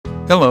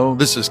Hello,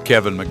 this is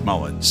Kevin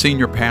McMullen,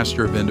 Senior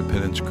Pastor of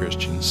Independence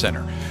Christian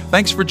Center.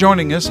 Thanks for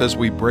joining us as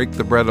we break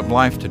the bread of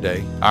life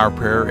today. Our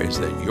prayer is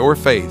that your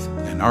faith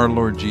in our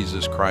Lord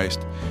Jesus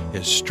Christ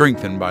is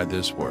strengthened by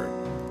this word.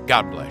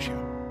 God bless you.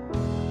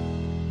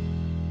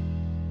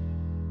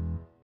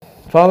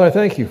 Father, I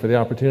thank you for the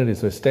opportunity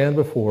to stand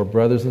before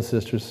brothers and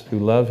sisters who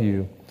love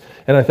you.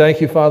 And I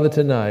thank you, Father,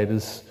 tonight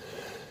as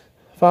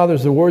Father,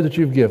 as the word that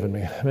you've given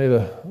me, may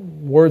the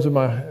words of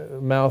my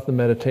mouth and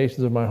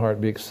meditations of my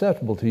heart be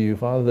acceptable to you,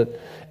 Father, that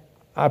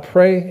I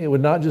pray it would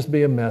not just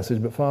be a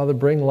message, but Father,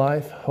 bring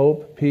life,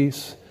 hope,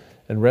 peace,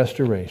 and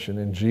restoration.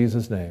 In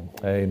Jesus' name,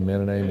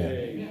 amen and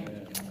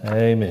amen.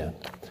 Amen.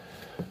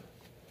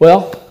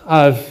 Well,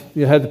 I've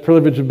had the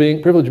privilege of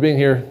being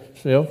here,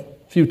 a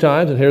few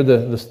times and heard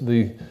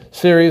the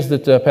series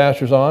that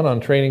Pastor's on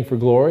Training for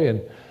Glory,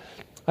 and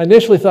I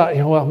initially thought,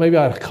 well, maybe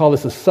I'd call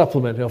this a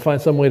supplement,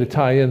 find some way to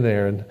tie in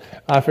there. And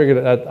I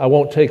figured I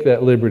won't take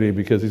that liberty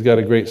because he's got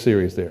a great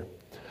series there.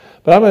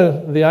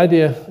 But the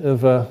idea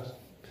of,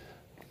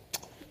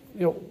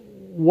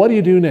 what do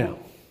you do now?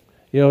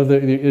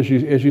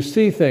 As you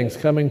see things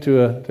coming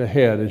to a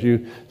head, as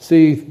you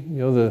see,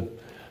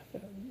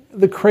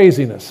 the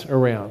craziness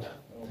around,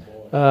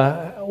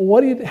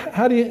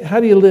 how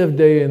do you live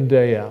day in,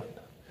 day out?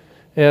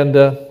 And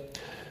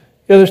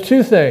there's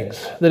two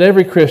things that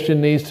every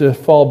Christian needs to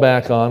fall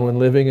back on when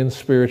living in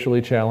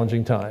spiritually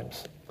challenging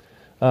times.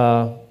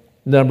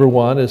 Number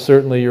one is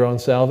certainly your own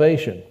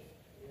salvation.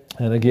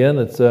 And again,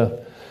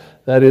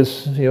 that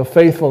is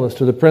faithfulness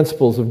to the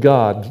principles of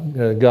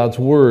God, God's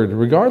Word.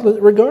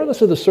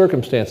 Regardless of the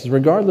circumstances,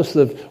 regardless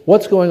of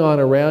what's going on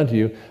around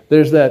you,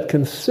 there's that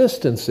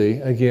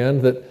consistency,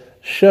 again, that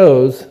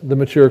shows the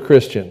mature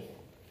Christian.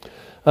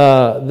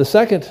 The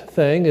second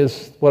thing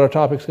is what our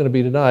topic's going to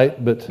be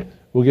tonight, but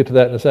we'll get to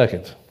that in a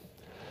second.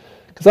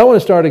 Because I want to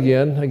start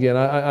again.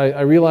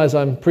 I realize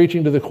I'm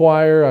preaching to the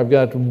choir. I've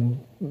got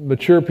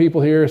mature people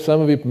here.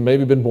 Some of you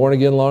maybe been born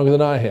again longer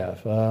than I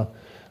have.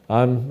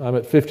 I'm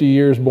at 50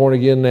 years born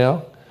again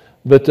now.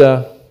 But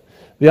the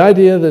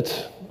idea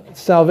that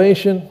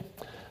salvation,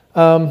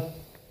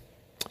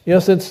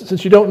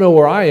 since you don't know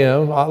where I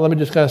am, let me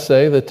just kind of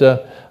say that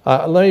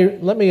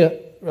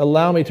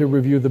allow me to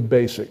review the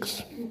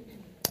basics.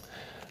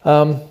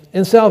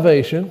 In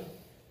salvation,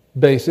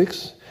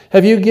 basics.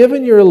 Have you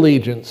given your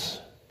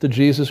allegiance to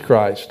Jesus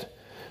Christ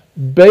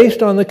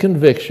based on the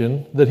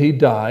conviction that He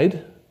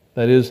died,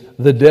 that is,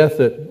 the death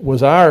that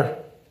was our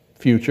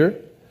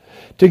future,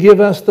 to give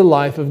us the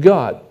life of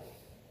God?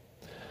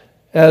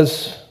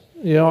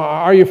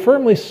 Are you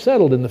firmly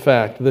settled in the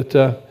fact that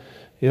the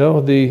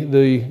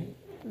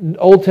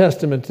Old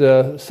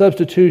Testament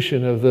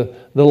substitution of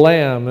the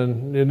Lamb,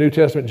 and in the New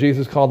Testament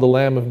Jesus called the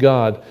Lamb of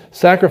God,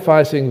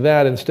 sacrificing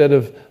that instead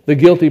of the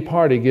guilty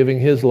party giving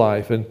his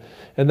life, and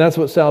that's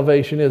what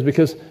salvation is.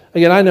 Because,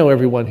 again, I know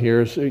everyone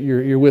here, so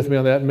you're with me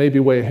on that, and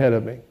maybe way ahead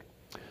of me.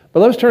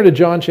 But let's turn to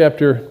John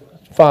chapter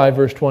 5,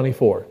 verse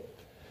 24.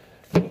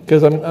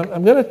 Because I'm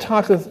going to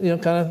talk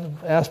kind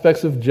of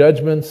aspects of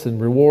judgments and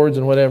rewards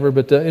and whatever.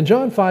 But in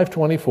John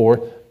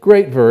 5:24,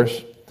 great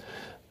verse,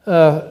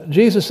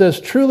 Jesus says,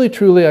 "Truly,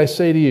 truly, I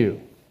say to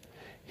you,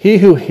 he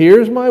who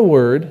hears my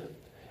word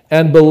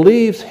and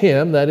believes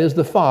Him, that is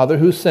the Father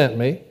who sent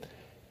me,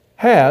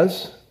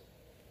 has,"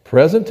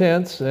 present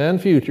tense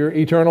and future,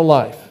 "eternal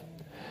life,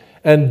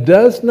 and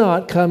does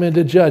not come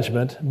into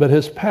judgment, but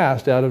has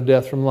passed out of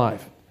death from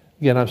life."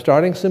 Again, I'm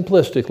starting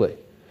simplistically.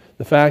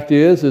 The fact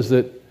is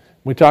that when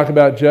we talk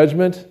about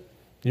judgment,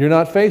 you're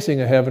not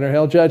facing a heaven or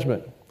hell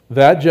judgment.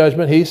 That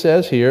judgment, he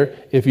says here,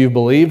 if you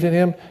believed in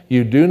Him,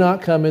 you do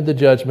not come into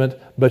judgment,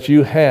 but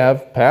you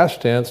have,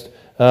 past tense,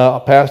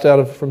 passed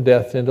from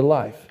death into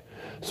life.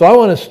 So I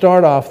want to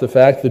start off the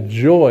fact, the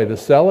joy, the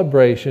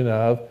celebration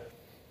of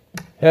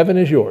heaven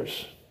is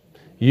yours.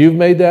 You've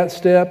made that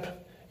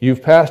step.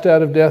 You've passed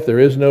out of death.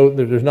 There's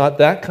not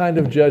that kind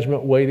of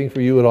judgment waiting for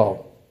you at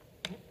all.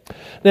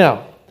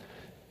 Now,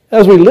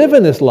 as we live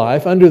in this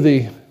life under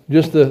the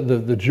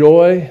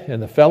joy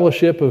and the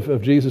fellowship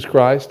of Jesus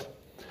Christ,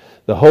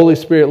 the Holy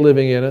Spirit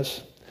living in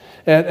us,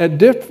 and at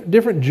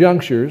different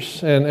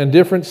junctures and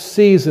different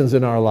seasons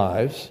in our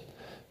lives,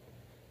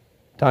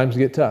 times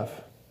get tough.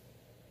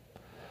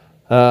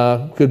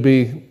 Could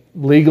be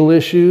legal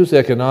issues,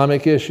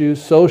 economic issues,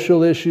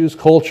 social issues,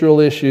 cultural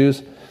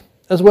issues,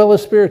 as well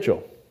as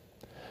spiritual.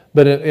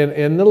 But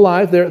in the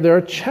life, there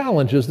are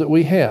challenges that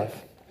we have.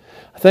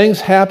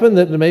 Things happen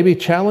that maybe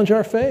challenge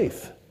our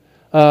faith,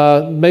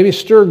 maybe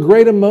stir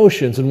great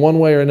emotions in one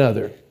way or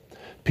another.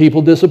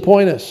 People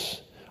disappoint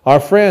us.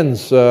 Our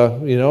friends,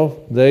 they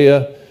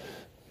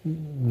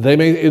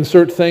may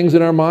insert things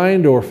in our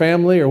mind or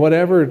family or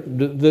whatever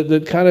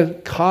that kind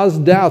of cause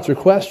doubts or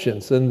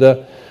questions. And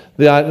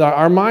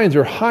our minds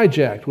are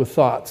hijacked with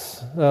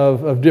thoughts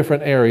of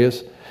different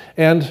areas.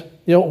 And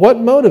what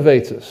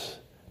motivates us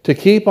to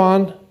keep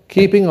on,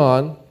 keeping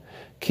on,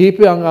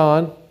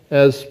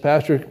 as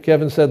Pastor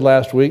Kevin said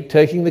last week,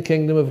 taking the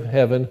kingdom of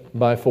heaven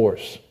by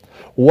force?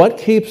 What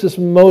keeps us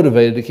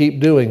motivated to keep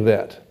doing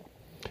that?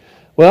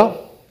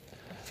 Well,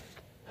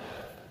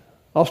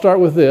 I'll start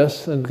with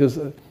this, and because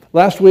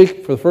last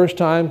week, for the first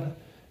time,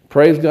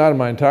 praise God, in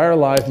my entire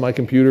life, my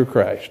computer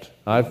crashed.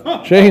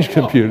 I've changed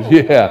computers.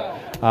 Yeah.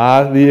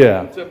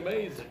 Yeah. It's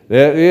amazing.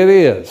 It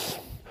is.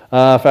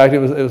 In fact, it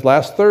was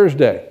last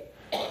Thursday.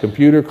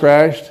 Computer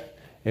crashed,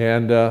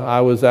 and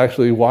I was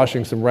actually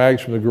washing some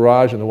rags from the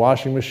garage in the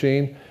washing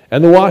machine,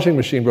 and the washing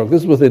machine broke.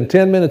 This is within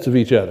 10 minutes of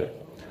each other.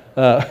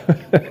 I'm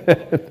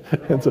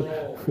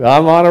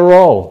on a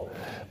roll.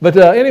 But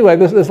anyway,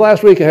 this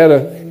last week I had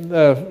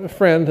a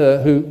friend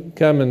who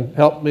come and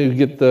helped me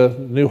get the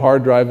new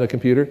hard drive in the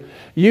computer.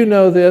 You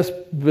know this,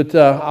 but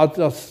I'll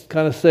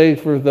kind of say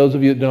for those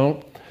of you that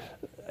don't.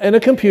 In a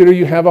computer,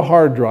 you have a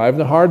hard drive.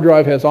 The hard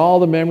drive has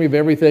all the memory of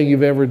everything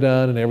you've ever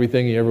done and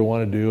everything you ever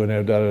want to do,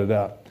 and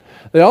da-da-da-da.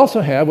 They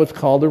also have what's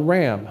called a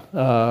RAM,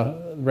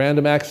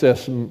 Random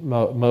Access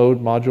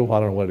Module. I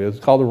don't know what it is.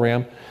 It's called a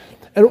RAM.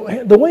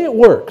 And the way it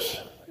works,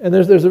 and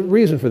there's a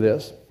reason for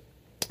this,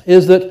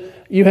 is that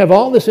you have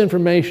all this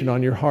information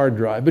on your hard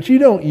drive, but you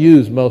don't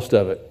use most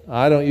of it.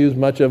 I don't use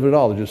much of it at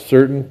all. There's just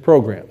certain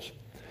programs.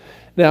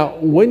 Now,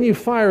 when you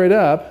fire it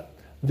up,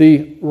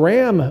 the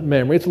RAM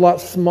memory, it's a lot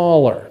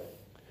smaller,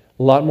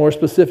 a lot more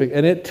specific,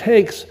 and it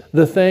takes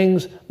the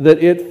things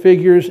that it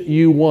figures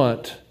you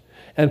want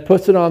and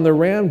puts it on the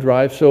RAM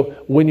drive, so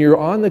when you're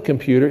on the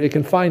computer, it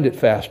can find it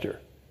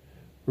faster.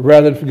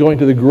 Rather than going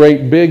to the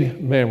great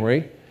big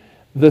memory,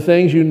 the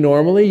things you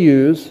normally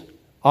use,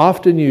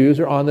 often use,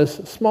 are on this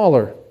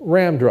smaller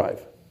RAM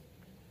drive.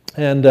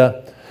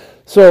 And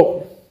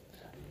so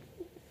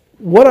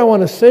what I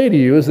want to say to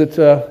you is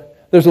that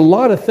there's a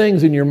lot of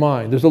things in your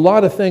mind. There's a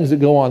lot of things that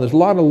go on. There's a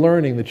lot of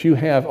learning that you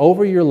have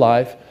over your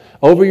life,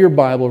 over your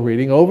Bible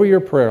reading, over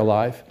your prayer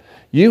life.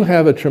 You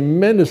have a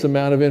tremendous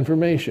amount of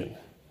information.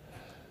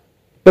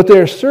 But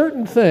there are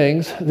certain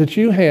things that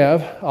you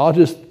have, I'll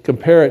just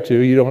compare it to,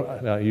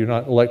 you're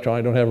not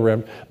electronic, don't have a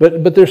RAM,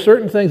 but there's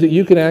certain things that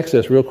you can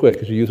access real quick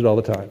because you use it all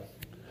the time.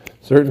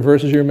 Certain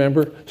verses you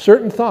remember,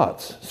 certain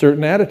thoughts,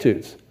 certain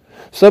attitudes.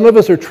 Some of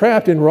us are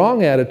trapped in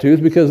wrong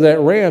attitudes because that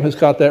RAM has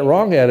caught that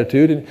wrong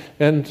attitude,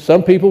 and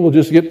some people will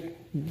just get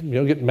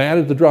mad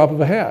at the drop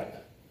of a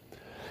hat.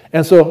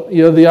 And so,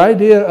 the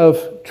idea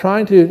of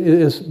trying to,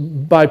 is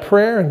by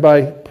prayer and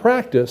by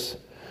practice,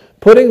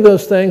 putting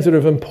those things that are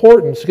of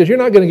importance, because you're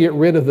not going to get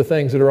rid of the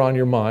things that are on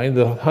your mind,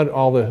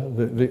 all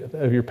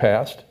of your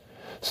past.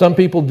 Some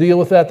people deal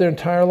with that their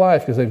entire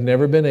life because they've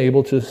never been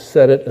able to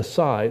set it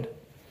aside.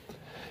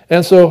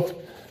 And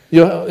so,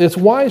 it's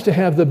wise to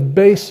have the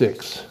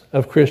basics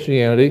of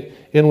Christianity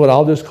in what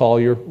I'll just call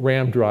your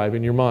RAM drive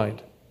in your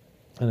mind.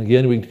 And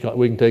again, we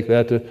can take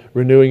that to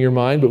renewing your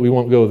mind, but we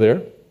won't go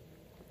there.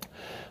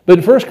 But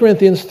in 1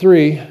 Corinthians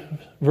 3,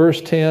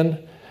 verse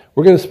 10,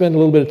 we're going to spend a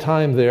little bit of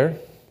time there.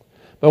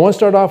 But I want to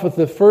start off with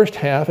the first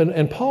half,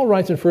 and Paul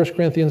writes in 1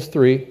 Corinthians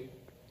 3,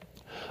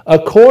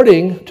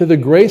 according to the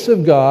grace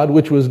of God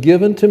which was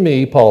given to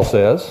me, Paul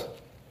says,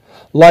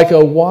 like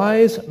a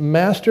wise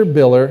master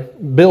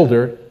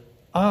builder,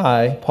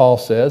 Paul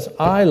says,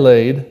 I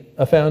laid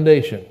a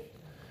foundation.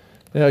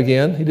 Now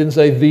again, he didn't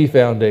say the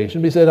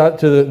foundation, but he said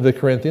to the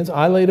Corinthians,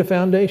 I laid a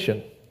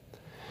foundation.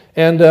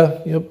 And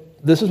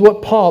this is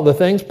what the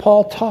things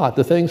Paul taught,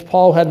 the things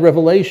Paul had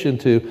revelation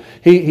to.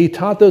 He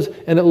taught those,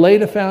 and it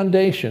laid a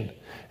foundation.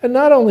 And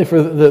not only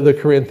for the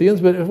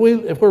Corinthians, but if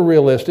we're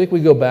realistic,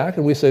 we go back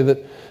and we say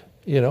that,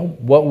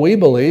 what we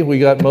believe, we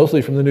got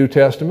mostly from the New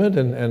Testament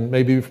and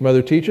maybe from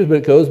other teachers, but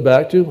it goes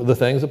back to the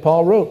things that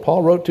Paul wrote.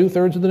 Paul wrote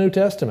 2/3 of the New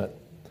Testament.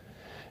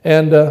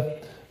 And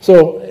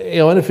so,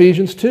 in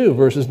Ephesians 2,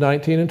 verses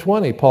 19 and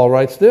 20, Paul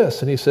writes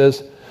this, and he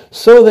says,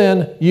 so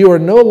then you are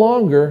no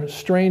longer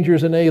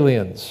strangers and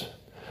aliens,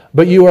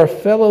 but you are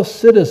fellow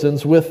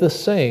citizens with the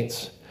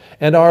saints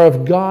and are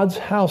of God's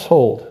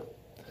household.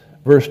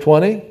 Verse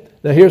 20,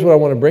 now here's what I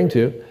want to bring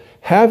to.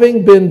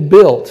 Having been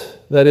built,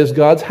 that is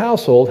God's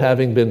household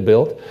having been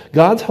built,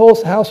 God's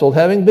whole household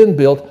having been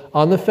built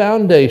on the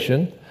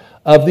foundation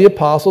of the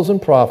apostles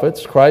and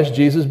prophets, Christ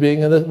Jesus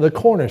being the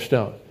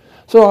cornerstone.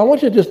 So I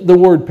want you to just, the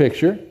word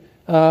picture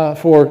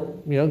for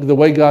the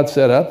way God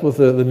set up with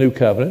the new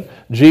covenant,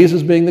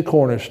 Jesus being the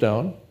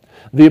cornerstone,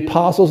 the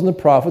apostles and the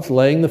prophets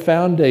laying the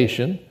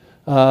foundation,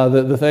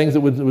 the things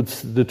that would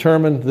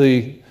determine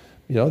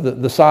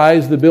the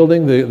size of the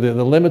building, the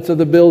limits of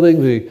the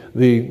building,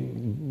 the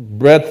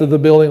breadth of the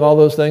building, all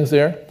those things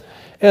there.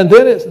 And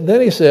then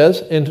he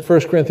says in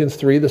 1 Corinthians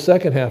 3, the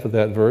second half of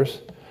that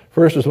verse,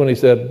 first is when he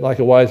said, like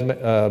a wise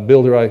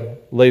builder, I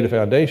laid a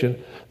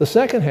foundation. The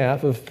second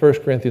half of 1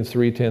 Corinthians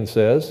 3:10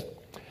 says,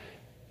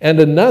 and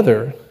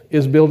another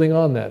is building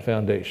on that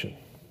foundation.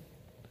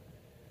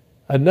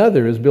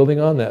 Another is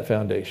building on that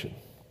foundation.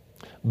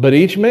 But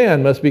each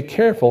man must be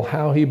careful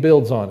how he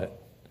builds on it.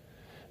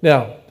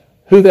 Now,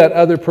 who that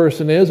other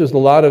person is, there's a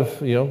lot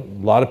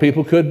of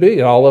people could be,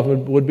 and all of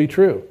them would be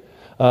true.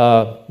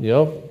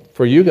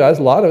 For you guys,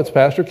 a lot of it's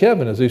Pastor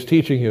Kevin as he's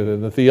teaching you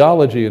the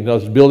theology and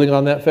us building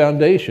on that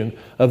foundation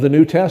of the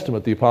New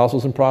Testament the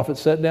apostles and prophets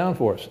set down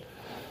for us.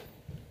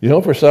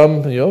 For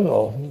some,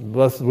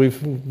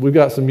 we've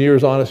got some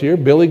years on us here.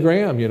 Billy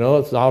Graham,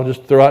 I'll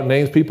just throw out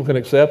names people can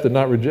accept and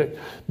not reject.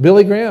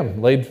 Billy Graham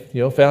laid,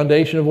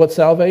 foundation of what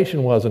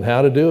salvation was and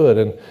how to do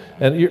it.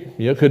 And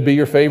it could be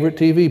your favorite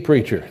TV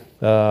preacher.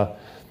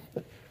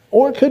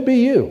 Or it could be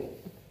you.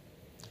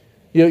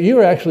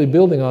 You're actually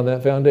building on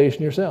that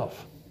foundation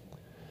yourself.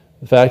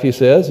 The fact, he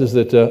says, is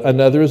that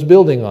another is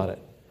building on it.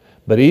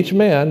 But each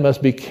man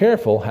must be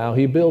careful how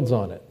he builds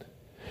on it.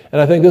 And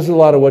I think this is a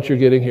lot of what you're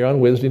getting here on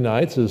Wednesday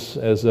nights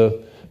as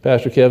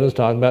Pastor Kevin's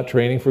talking about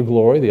training for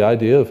glory, the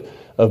idea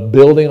of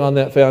building on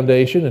that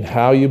foundation and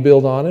how you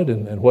build on it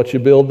and what you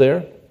build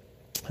there.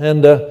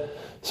 And but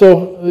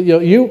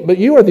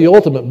you are the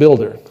ultimate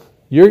builder.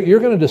 You're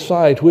going to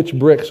decide which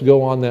bricks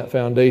go on that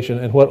foundation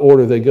and what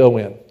order they go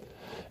in.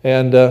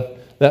 And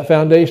that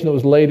foundation that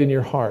was laid in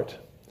your heart.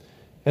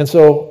 And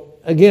so,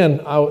 again,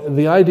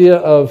 the idea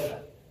of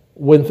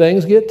when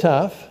things get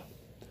tough,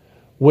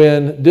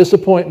 when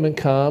disappointment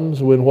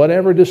comes, when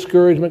whatever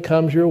discouragement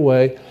comes your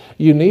way,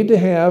 you need to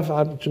have,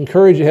 I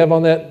encourage you to have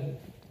on that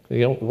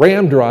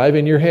RAM drive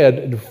in your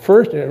head,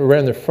 first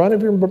around the front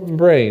of your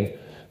brain,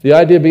 the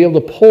idea of being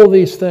able to pull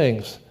these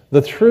things, the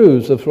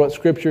truths of what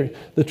Scripture,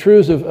 the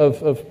truths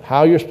of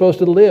how you're supposed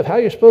to live, how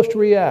you're supposed to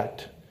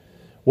react,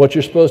 what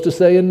you're supposed to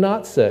say and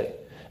not say,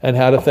 and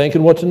how to think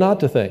and what to not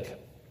to think.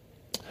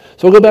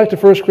 So we'll go back to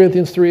 1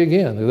 Corinthians 3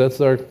 again.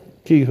 That's our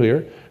key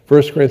here.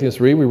 1 Corinthians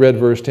 3, we read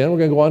verse 10. We're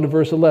going to go on to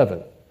verse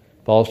 11.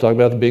 Paul's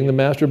talking about being the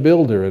master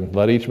builder and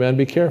let each man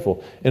be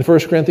careful. In 1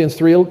 Corinthians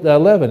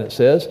 3:11 it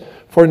says,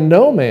 "For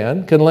no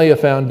man can lay a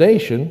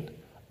foundation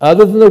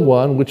other than the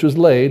one which was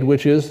laid,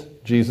 which is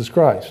Jesus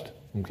Christ."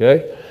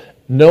 Okay?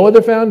 No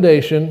other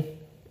foundation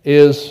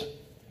is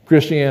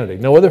Christianity.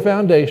 No other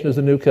foundation is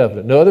the new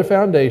covenant. No other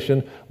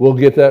foundation will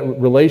get that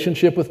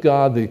relationship with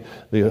God,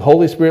 the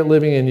Holy Spirit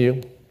living in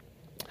you.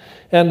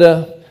 And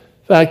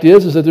fact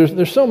is that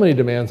there's so many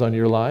demands on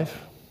your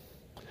life.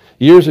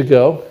 Years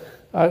ago,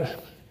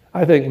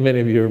 I think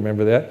many of you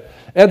remember that,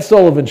 Ed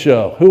Sullivan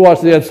Show. Who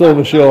watched the Ed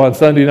Sullivan Show on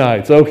Sunday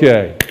nights?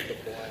 Okay.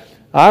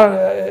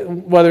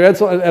 Whether Ed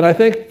Sullivan, and I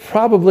think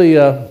probably,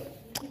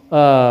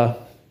 although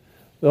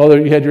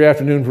you had your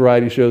afternoon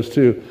variety shows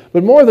too,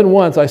 but more than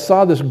once I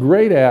saw this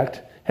great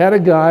act, had a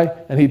guy,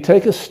 and he'd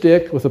take a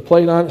stick with a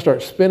plate on it,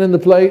 start spinning the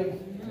plate,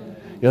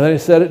 then he'd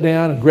set it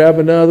down and grab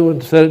another one,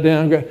 set it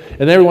down,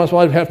 and every once in a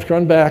while he'd have to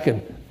run back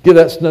and give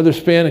that another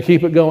spin and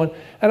keep it going.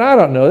 And I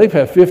don't know, they've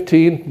had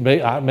 15,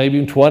 maybe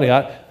even 20.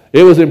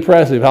 It was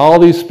impressive, all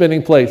these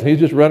spinning plates, and he's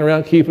just running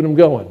around keeping them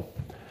going.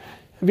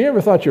 Have you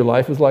ever thought your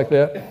life was like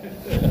that?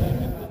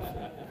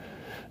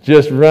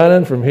 Just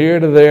running from here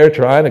to there,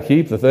 trying to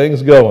keep the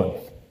things going.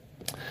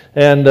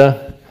 And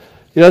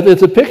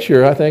it's a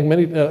picture, I think,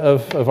 many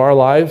of our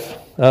lives.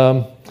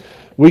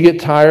 We get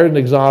tired and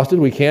exhausted.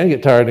 We can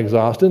get tired and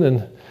exhausted.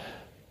 And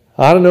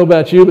I don't know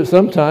about you, but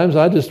sometimes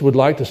I just would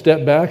like to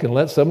step back and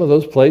let some of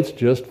those plates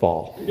just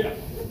fall. Yeah.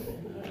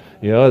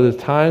 There's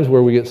times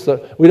where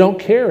we don't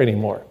care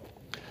anymore.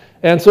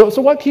 And so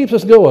what keeps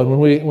us going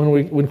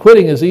when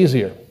quitting is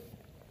easier?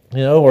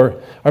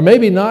 Or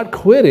maybe not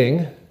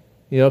quitting,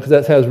 because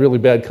that has really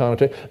bad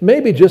connotation.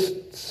 Maybe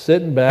just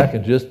sitting back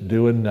and just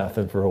doing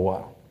nothing for a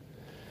while.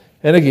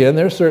 And again,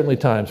 there's certainly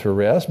times for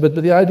rest, but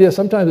the idea,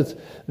 sometimes it's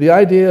the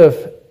idea of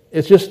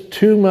it's just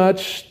too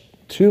much,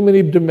 too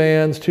many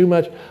demands, too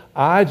much.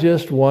 I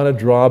just want to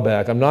draw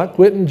back. I'm not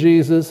quitting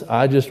Jesus.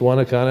 I just want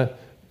to kind of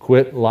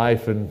quit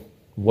life and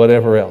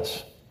whatever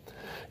else.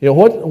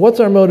 What's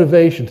our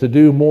motivation to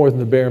do more than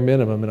the bare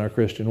minimum in our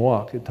Christian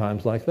walk at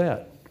times like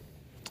that?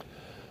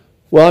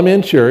 Well, I'm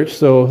in church,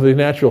 so the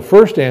natural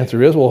first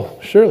answer is, well,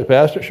 surely,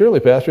 Pastor,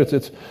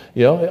 it's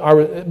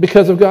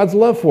because of God's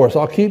love for us.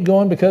 I'll keep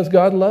going because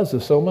God loves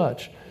us so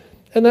much.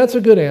 And that's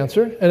a good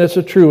answer, and it's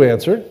a true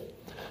answer.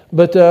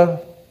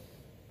 But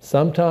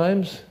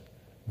sometimes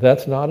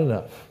that's not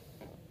enough.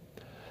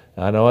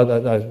 I know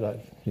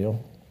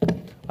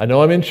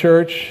I'm in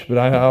church, but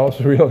I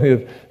also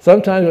realize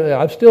sometimes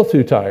I'm still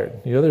too tired.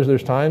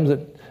 There's times that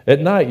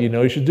at night,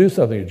 you should do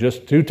something. You're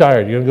just too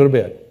tired. You're going to go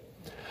to bed.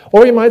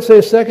 Or you might say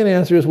a second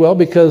answer as well,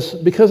 because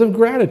of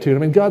gratitude. I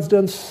mean, God's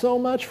done so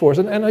much for us.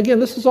 And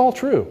again, this is all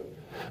true.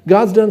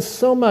 God's done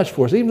so much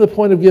for us, even to the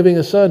point of giving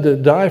His Son to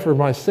die for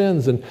my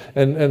sins and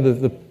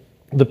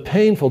the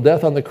painful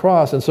death on the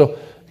cross. And so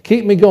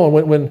keep me going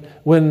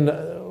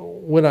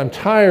when I'm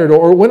tired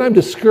or when I'm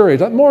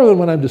discouraged. More than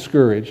when I'm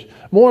discouraged.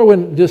 More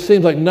when it just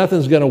seems like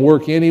nothing's going to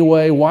work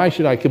anyway. Why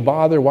should I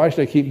bother? Why should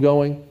I keep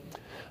going?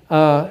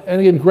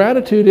 And again,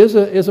 gratitude is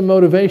a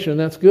motivation, and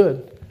that's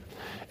good.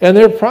 And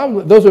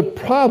those are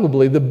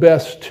probably the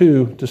best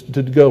two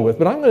to go with.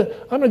 But I'm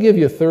going to give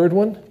you a third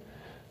one.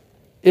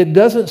 It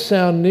doesn't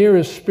sound near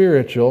as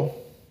spiritual,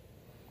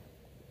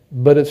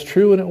 but it's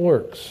true and it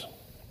works.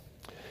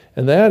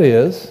 And that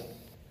is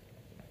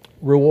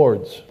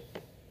rewards.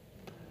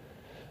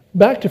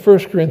 Back to 1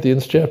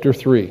 Corinthians chapter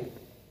 3.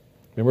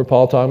 Remember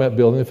Paul talking about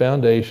building the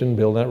foundation,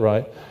 building that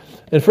right.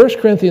 In 1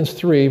 Corinthians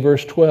 3,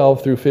 verse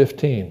 12 through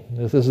 15,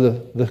 this is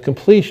the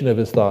completion of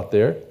his thought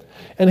there.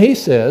 And he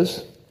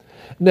says,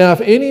 Now,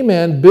 if any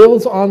man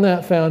builds on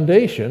that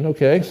foundation,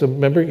 okay, so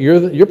remember,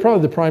 you're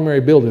probably the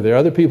primary builder there.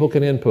 Other people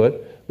can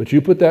input, but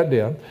you put that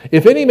down.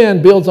 If any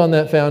man builds on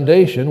that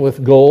foundation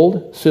with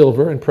gold,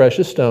 silver, and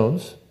precious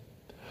stones,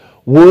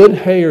 wood,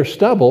 hay, or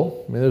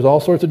stubble, I mean, there's all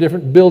sorts of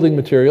different building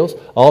materials,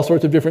 all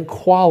sorts of different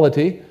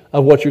quality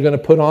of what you're going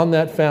to put on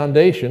that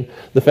foundation.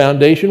 The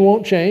foundation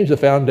won't change. The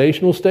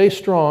foundation will stay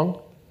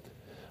strong.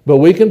 But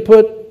we can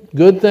put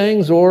good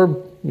things or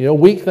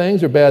weak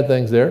things or bad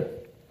things there.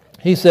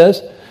 He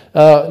says,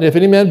 if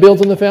any man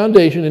builds on the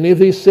foundation, any of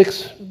these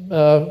 6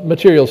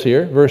 materials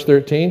here, verse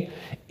 13,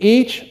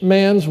 each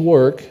man's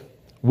work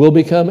will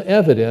become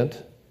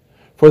evident,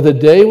 for the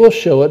day will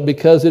show it,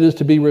 because it is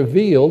to be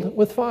revealed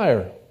with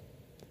fire.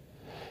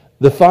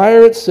 The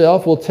fire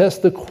itself will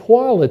test the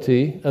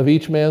quality of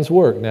each man's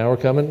work. Now we're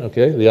coming,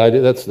 okay, the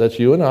idea, that's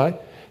you and I.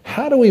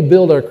 How do we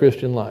build our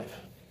Christian life?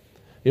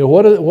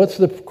 What's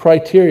the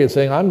criteria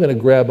saying, I'm going to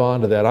grab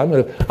onto that, I'm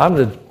going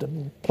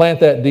to plant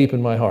that deep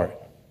in my heart?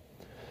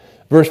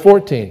 Verse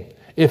 14,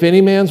 if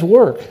any man's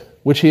work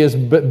which he has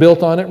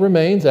built on it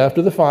remains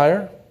after the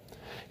fire,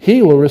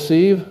 he will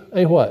receive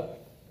a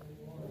what?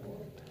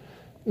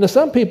 Now,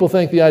 some people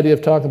think the idea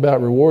of talking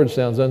about rewards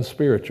sounds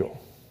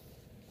unspiritual.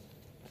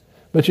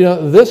 But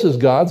this is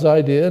God's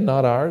idea,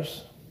 not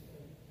ours.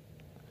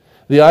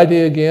 The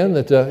idea again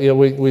that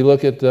we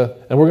look at,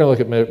 and we're going to look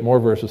at more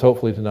verses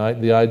hopefully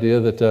tonight, the idea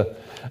that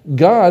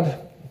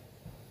God,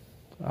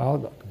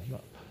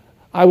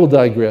 I will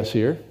digress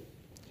here.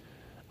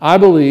 I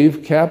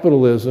believe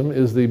capitalism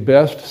is the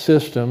best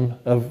system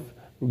of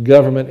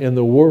government in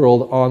the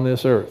world on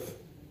this earth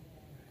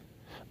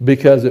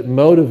because it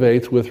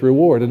motivates with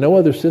reward. And no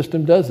other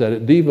system does that.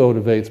 It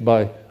demotivates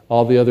by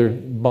all the other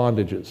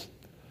bondages.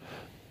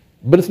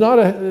 But it's not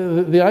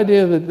the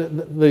idea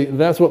that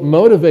that's what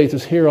motivates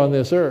us here on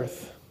this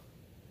earth.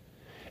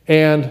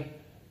 And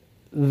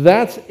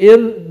that's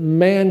in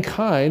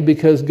mankind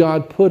because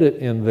God put it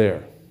in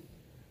there.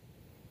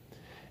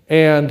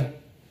 And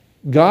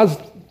God's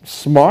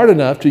smart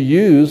enough to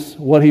use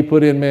what He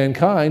put in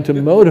mankind to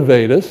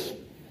motivate us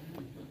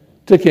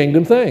to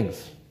kingdom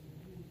things.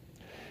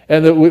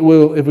 And that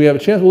if we have a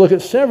chance, we'll look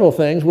at several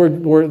things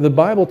where the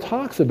Bible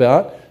talks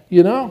about,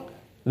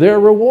 there are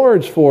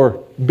rewards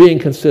for being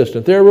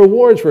consistent. There are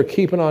rewards for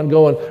keeping on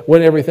going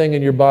when everything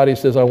in your body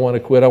says, I want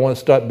to quit, I want to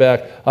step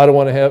back, I don't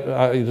want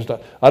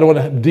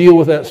to deal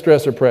with that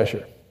stress or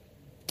pressure.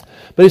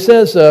 But he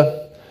says,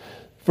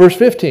 verse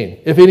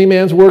 15, if any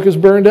man's work is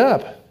burned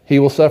up, he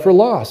will suffer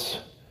loss.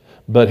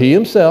 But he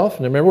himself,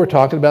 and remember we're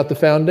talking about the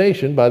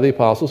foundation by the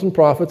apostles and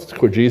prophets,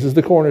 Jesus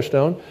the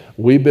cornerstone,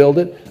 we build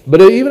it.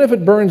 But even if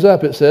it burns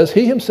up, it says,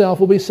 he himself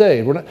will be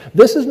saved.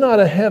 This is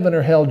not a heaven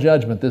or hell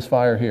judgment, this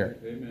fire here.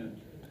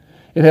 Amen.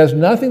 It has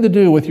nothing to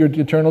do with your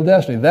eternal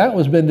destiny. That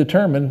was been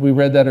determined, we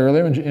read that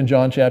earlier in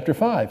John chapter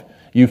 5.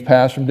 You've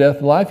passed from death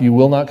to life, you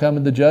will not come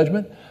into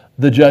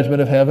the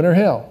judgment of heaven or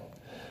hell.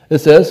 It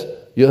says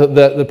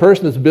that the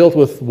person that's built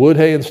with wood,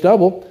 hay, and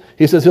stubble,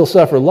 he says he'll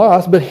suffer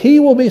loss, but he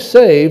will be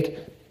saved,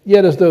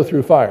 yet as though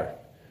through fire.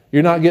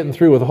 You're not getting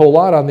through with a whole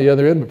lot on the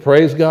other end, but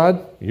praise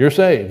God, you're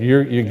saved.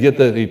 You get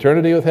the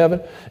eternity with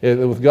heaven,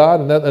 with God,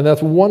 and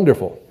that's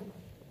wonderful.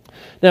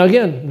 Now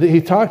again,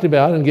 he talked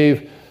about and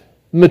gave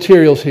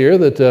materials here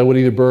that would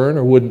either burn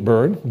or wouldn't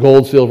burn.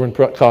 Gold, silver, and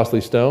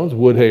costly stones,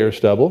 wood, hay, or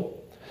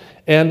stubble.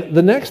 And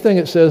the next thing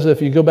it says,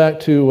 if you go back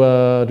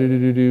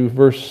to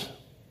verse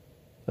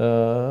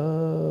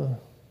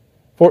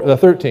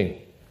 13.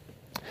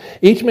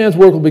 Each man's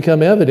work will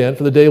become evident,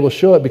 for the day will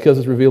show it because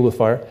it's revealed with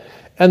fire.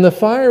 And the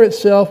fire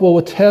itself will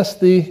attest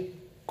the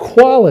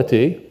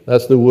quality,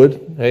 that's the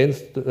wood, hay, and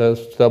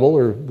stubble,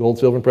 or gold,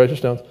 silver, and precious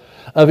stones,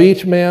 of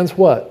each man's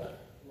what?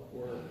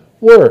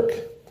 Work.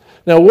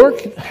 Now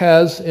work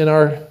has in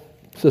our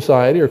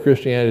society or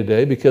Christianity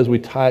today, because we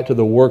tie it to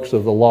the works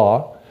of the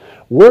law,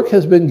 work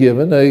has been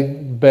given a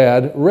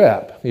bad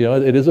rep.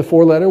 It is a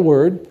 4-letter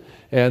word,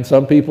 and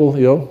some people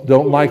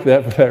don't like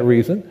that for that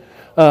reason.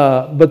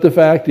 But the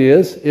fact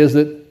is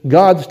that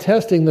God's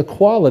testing the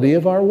quality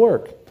of our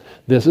work.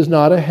 This is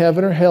not a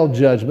heaven or hell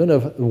judgment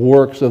of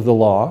works of the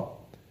law.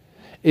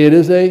 It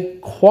is a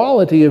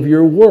quality of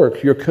your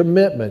work, your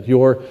commitment,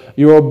 your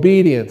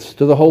obedience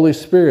to the Holy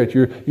Spirit.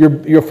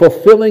 You're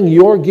fulfilling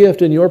your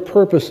gift and your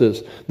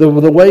purposes, the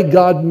way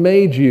God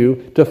made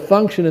you to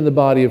function in the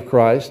body of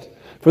Christ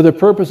for the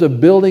purpose of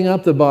building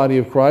up the body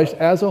of Christ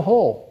as a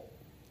whole.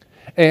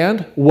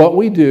 And what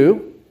we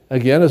do,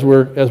 again, as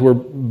we're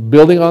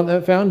building on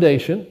that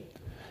foundation,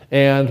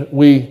 and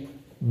we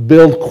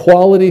build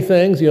quality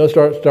things,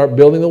 start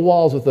building the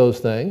walls with those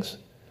things,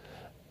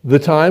 the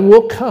time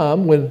will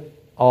come when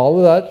all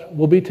of that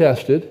will be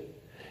tested,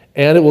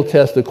 and it will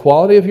test the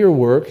quality of your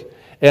work,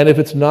 and if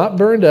it's not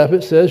burned up,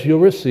 it says you'll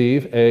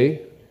receive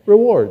a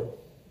reward.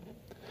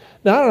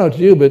 Now, I don't know what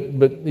you do,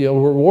 but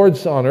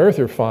rewards on earth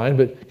are fine,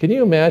 but can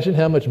you imagine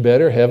how much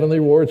better heavenly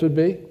rewards would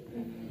be?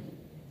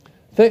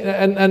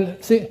 And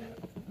see,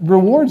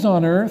 rewards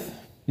on earth,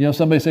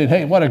 somebody saying,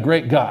 hey, what a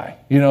great guy.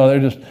 They're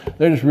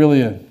just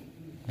really a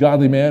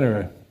godly man,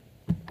 or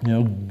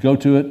go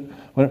to it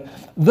whatever.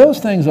 Those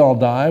things all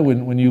die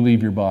when you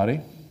leave your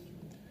body.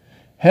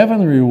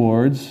 Heavenly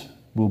rewards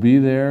will be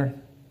there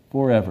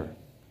forever.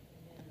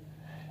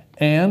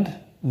 And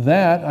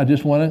that, I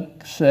just want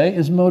to say,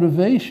 is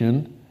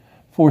motivation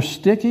for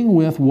sticking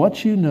with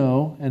what you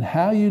know and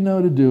how you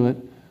know to do it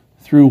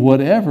through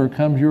whatever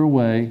comes your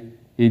way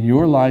in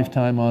your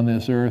lifetime on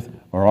this earth,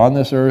 or on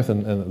this earth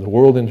and the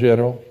world in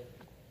general.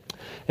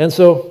 And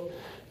so,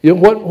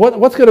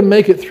 what's going to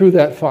make it through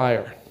that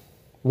fire?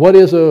 What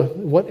is a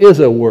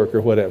work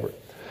or whatever?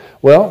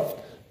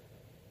 Well,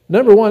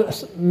 number one,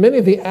 many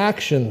of the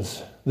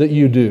actions that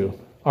you do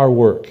are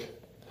work.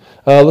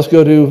 Let's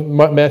go to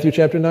Matthew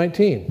chapter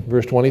 19,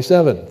 verse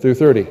 27 through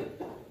 30.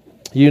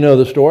 You know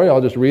the story.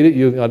 I'll just read it.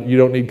 You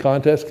don't need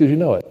context because you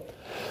know it.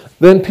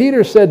 Then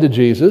Peter said to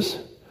Jesus,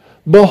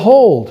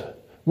 "Behold,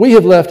 we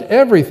have left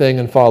everything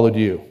and followed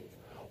you.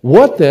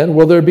 What then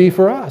will there be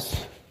for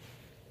us?"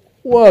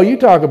 Whoa, you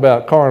talk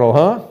about carnal,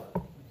 huh?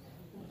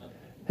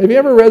 Have you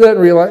ever read that and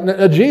realized?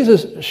 Now,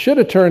 Jesus should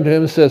have turned to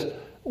him and says,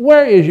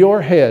 "Where is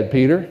your head,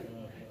 Peter?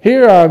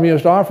 Here I'm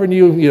just offering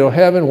you,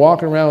 heaven,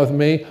 walking around with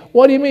me.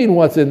 What do you mean,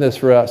 what's in this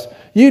for us?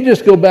 You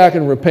just go back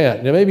and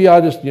repent. Now, maybe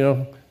I'll just,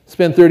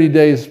 spend 30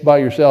 days by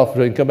yourself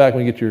and come back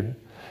when you get your..."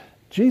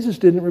 Jesus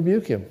didn't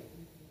rebuke him.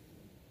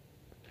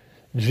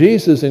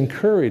 Jesus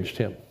encouraged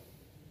him.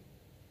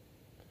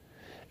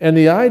 And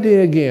the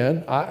idea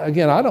again, I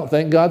don't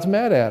think God's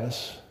mad at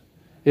us.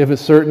 If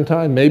it's certain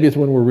time, maybe it's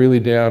when we're really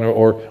down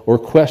or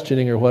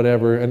questioning or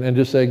whatever, and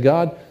just say,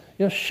 "God,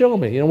 show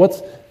me.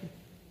 What's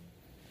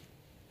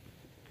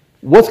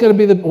going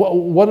to be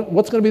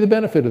what's going to be the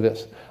benefit of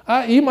this?"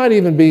 You might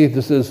even be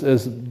just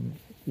as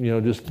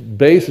just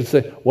base and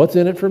say, "What's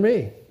in it for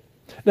me?"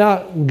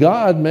 Now,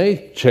 God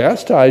may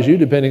chastise you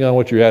depending on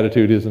what your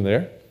attitude is in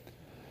there.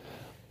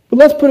 But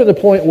let's put it at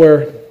the point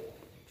where,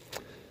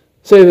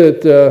 say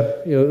that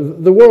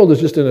the world is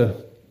just in a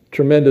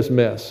tremendous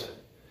mess,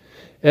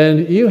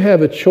 and you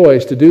have a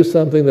choice to do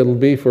something that will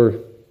be for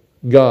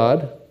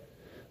God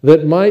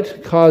that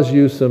might cause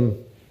you some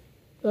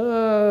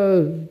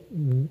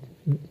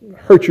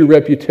hurt your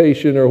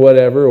reputation or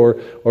whatever,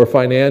 or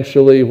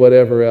financially,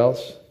 whatever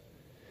else.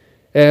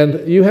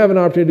 And you have an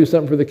opportunity to do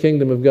something for the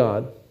kingdom of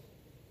God.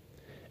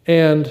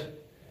 And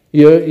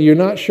you're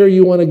not sure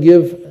you want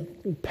to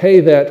pay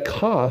that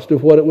cost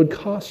of what it would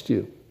cost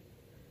you.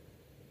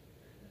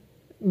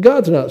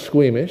 God's not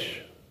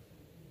squeamish.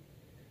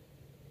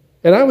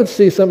 And I would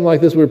see something like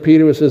this where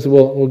Peter would say,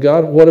 well,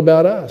 God, what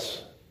about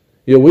us?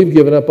 We've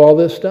given up all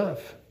this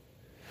stuff.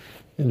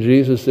 And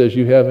Jesus says,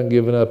 you haven't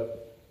given up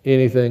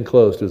anything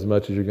close to as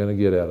much as you're going to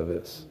get out of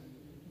this.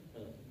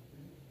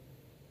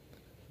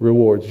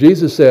 Rewards.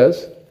 Jesus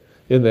says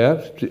in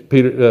that,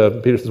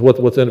 Peter says,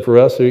 what's in it for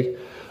us?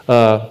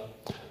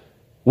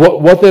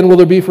 What then will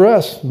there be for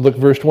us? Look,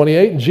 verse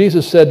 28. And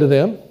Jesus said to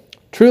them,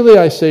 "Truly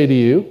I say to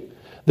you,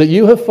 that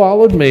you have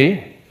followed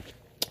me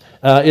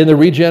in the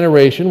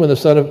regeneration,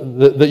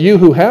 that you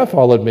who have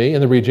followed me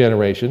in the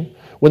regeneration,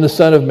 when the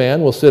Son of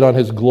Man will sit on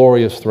his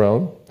glorious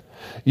throne,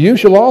 you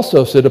shall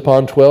also sit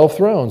upon 12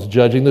 thrones,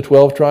 judging the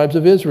 12 tribes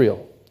of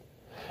Israel.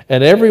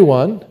 And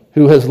everyone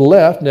who has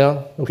left,"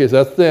 now, okay,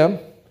 so that's them.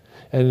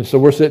 And so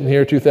we're sitting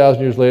here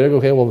 2,000 years later,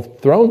 okay, well, the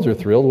thrones are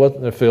filled,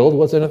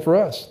 what's in it for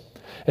us?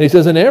 And he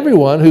says, "And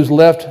everyone who's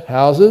left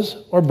houses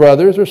or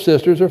brothers or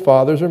sisters or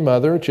fathers or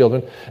mother or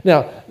children."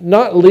 Now,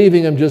 not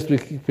leaving them just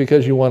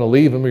because you want to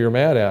leave them or you're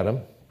mad at them,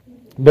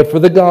 but for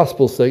the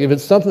gospel's sake. If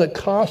it's something that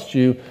costs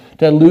you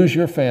to lose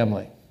your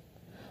family,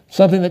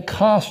 something that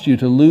costs you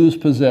to lose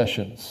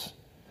possessions,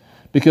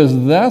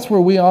 because that's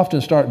where we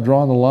often start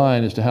drawing the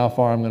line as to how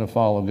far I'm going to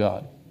follow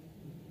God.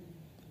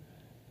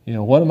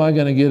 What am I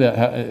going to get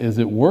at? Is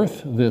it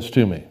worth this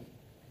to me?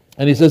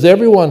 And he says,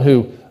 everyone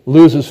who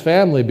loses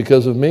family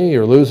because of me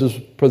or loses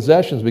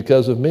possessions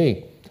because of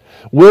me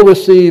will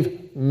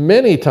receive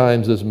many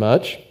times as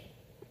much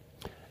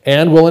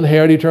and will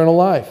inherit eternal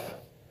life.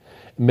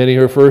 Many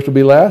who are first will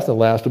be last, and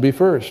last will be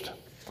first.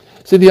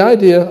 See, the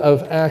idea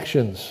of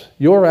actions,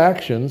 your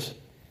actions,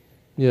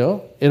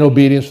 in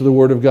obedience to the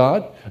Word of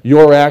God,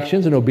 your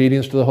actions in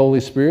obedience to the Holy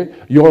Spirit,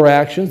 your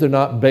actions, they're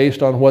not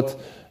based on what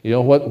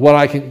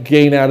I can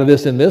gain out of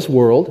this in this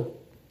world,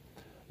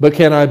 but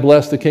can I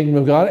bless the kingdom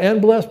of God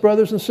and bless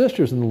brothers and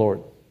sisters in the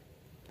Lord?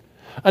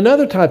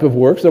 Another type of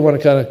works I want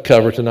to kind of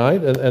cover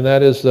tonight, and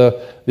that is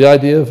the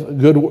idea of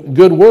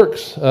good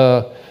works.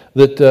 The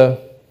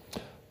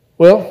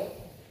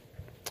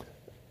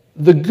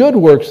good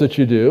works that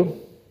you do,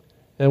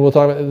 and we'll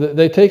talk about,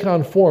 they take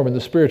on form in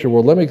the spiritual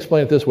world. Let me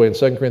explain it this way in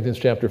 2 Corinthians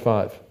chapter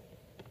 5.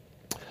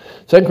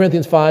 2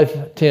 Corinthians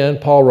 5:10,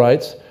 Paul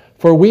writes,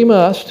 "For we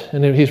must,"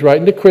 and he's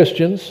writing to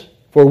Christians,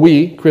 "for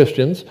we,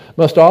 Christians,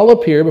 must all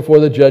appear before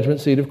the judgment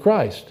seat of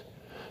Christ,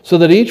 so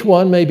that each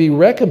one may be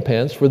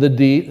recompensed for the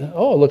deed."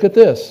 Oh, look at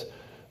this.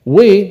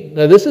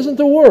 Now this isn't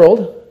the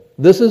world,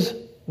 this is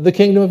the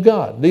kingdom of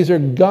God. These are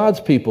God's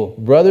people,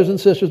 brothers and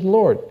sisters in the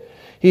Lord.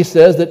 He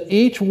says that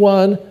each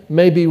one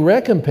may be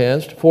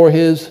recompensed for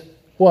his,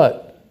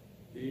 what?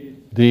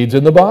 Deeds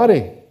in the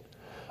body,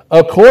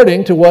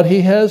 according to what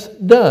he has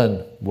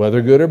done.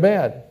 whether good or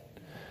bad.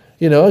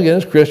 Again,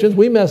 as Christians,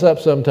 we mess up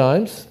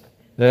sometimes.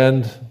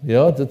 And,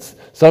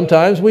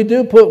 sometimes we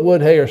do put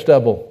wood, hay, or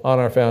stubble on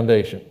our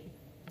foundation.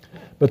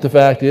 But the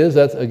fact is,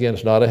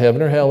 it's not a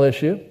heaven or hell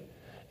issue.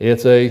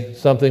 It's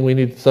something we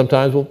need.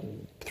 Sometimes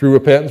through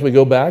repentance, we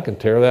go back and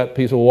tear that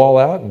piece of wall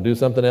out and do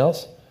something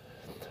else.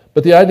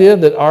 But the idea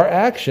that our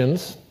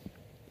actions,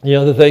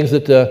 the things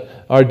that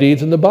our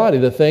deeds in the body,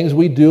 the things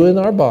we do in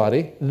our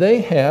body,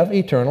 they have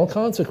eternal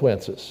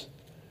consequences.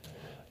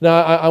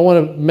 Now, I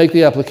want to make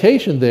the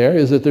application there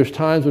is that there's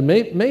times when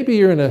maybe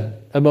you're in an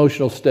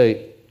emotional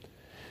state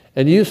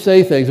and you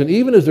say things, and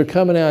even as they're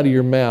coming out of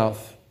your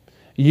mouth,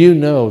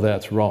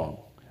 that's wrong.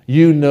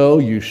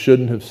 You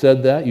shouldn't have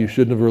said that. You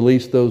shouldn't have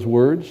released those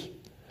words.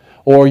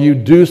 Or you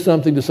do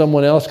something to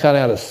someone else kind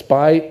of out of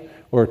spite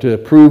or to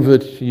prove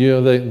that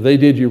they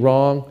did you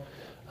wrong.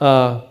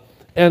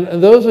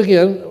 And those,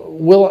 again,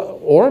 will,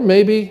 or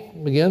maybe,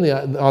 again,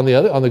 on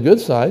the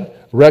good side,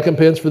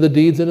 recompense for the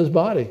deeds in his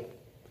body.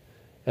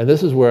 And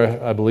this is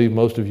where I believe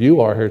most of you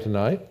are here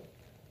tonight.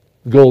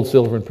 Gold,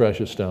 silver, and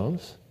precious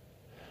stones.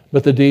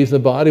 But the deeds in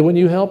the body, when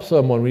you help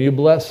someone, when you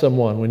bless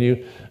someone, when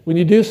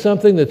you do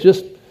something that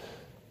just,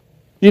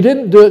 you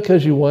didn't do it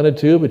because you wanted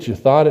to, but you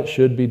thought it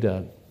should be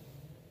done.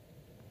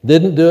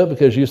 Didn't do it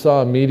because you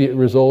saw immediate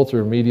results or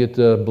immediate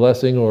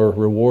blessing or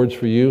rewards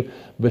for you,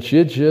 but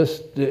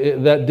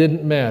that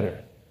didn't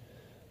matter.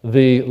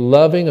 The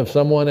loving of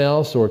someone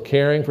else or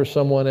caring for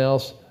someone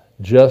else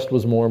just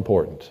was more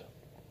important.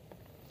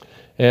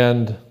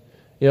 And,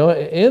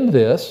 in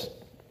this,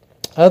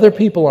 other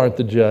people aren't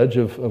the judge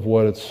of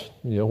what's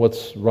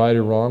right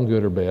or wrong,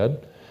 good or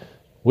bad.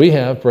 We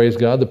have, praise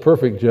God, the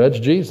perfect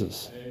judge,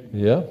 Jesus.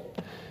 Yeah.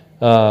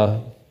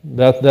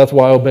 That's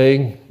why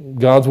obeying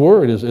God's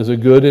word is a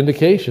good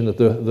indication that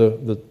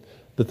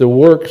the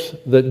works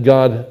that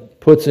God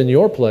puts in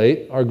your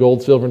plate are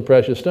gold, silver, and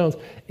precious stones.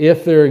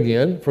 If they're,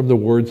 again, from the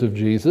words of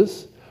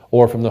Jesus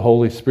or from the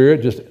Holy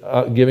Spirit, just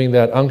giving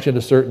that unction at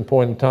a certain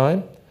point in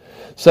time.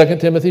 2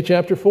 Timothy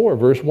chapter 4,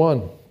 verse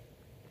 1.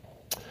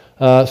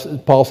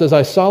 Paul says,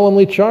 I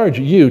solemnly charge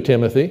you,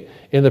 Timothy,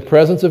 in the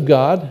presence of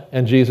God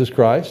and Jesus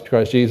Christ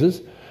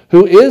Jesus,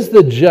 who is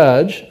the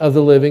judge of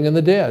the living and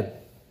the dead.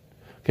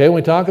 Okay, when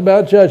we talk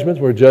about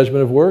judgments, we're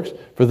judgment of works.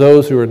 For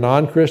those who are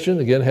non-Christian,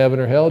 again, heaven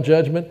or hell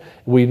judgment,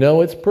 we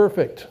know it's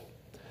perfect.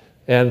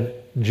 And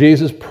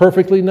Jesus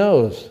perfectly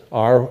knows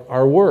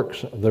our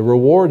works, the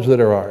rewards that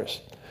are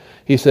ours.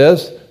 He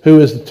says, who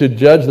is to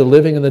judge the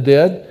living and the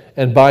dead,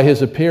 and by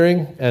his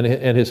appearing and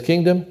his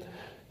kingdom.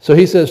 So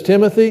he says,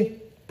 Timothy,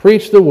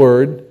 preach the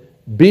word,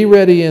 be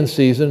ready in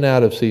season and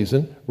out of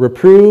season,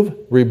 reprove,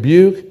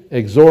 rebuke,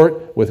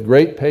 exhort with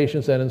great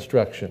patience and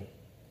instruction.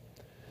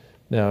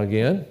 Now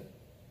again,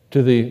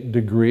 to the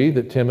degree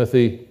that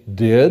Timothy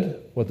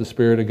did what the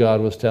Spirit of God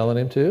was telling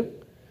him to,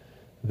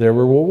 there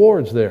were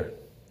rewards there.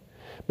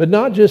 But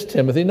not just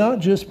Timothy, not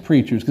just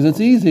preachers, because it's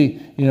easy,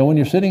 when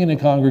you're sitting in a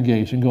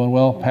congregation going,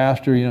 well,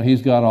 pastor,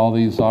 he's got all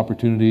these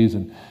opportunities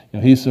and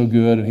he's so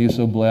good and he's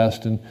so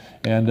blessed and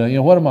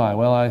what am I?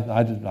 Well,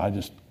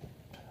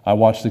 I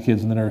watch the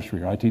kids in the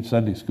nursery, or I teach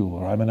Sunday school,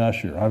 or I'm an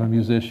usher, or I'm a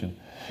musician.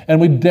 And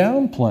we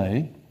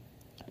downplay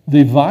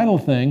the vital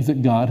things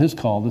that God has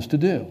called us to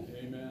do.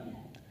 Amen.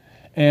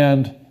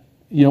 And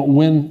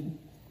when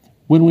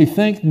we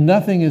think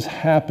nothing is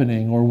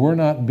happening or we're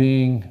not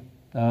being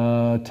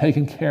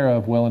taken care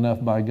of well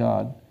enough by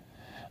God,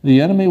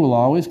 the enemy will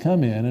always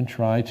come in and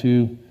try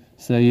to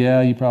say,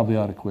 yeah, you probably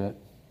ought to quit.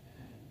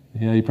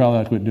 Yeah, you probably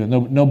ought to quit doing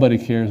it. Nobody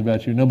cares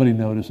about you. Nobody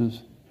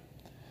notices.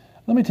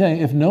 Let me tell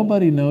you, if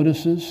nobody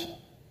notices,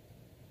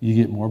 you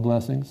get more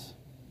blessings.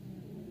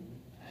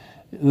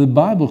 The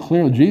Bible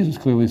clearly, Jesus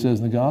clearly says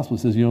in the gospel,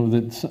 says,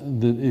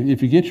 that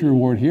if you get your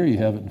reward here, you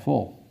have it in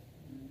full.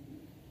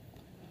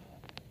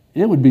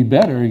 It would be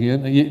better,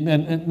 again,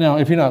 and now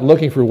if you're not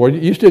looking for reward,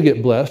 you still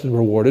get blessed and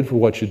rewarded for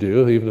what you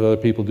do, even though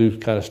other people do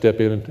kind of step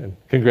in and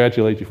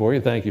congratulate you for it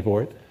and thank you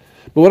for it.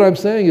 But what I'm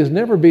saying is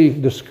never be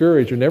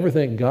discouraged or never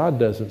think God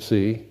doesn't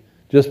see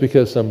just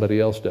because somebody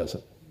else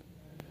doesn't.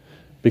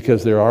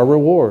 Because there are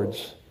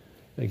rewards,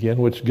 again,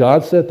 which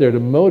God set there to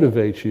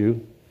motivate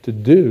you to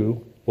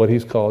do what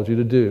He's called you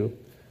to do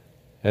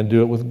and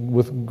do it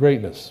with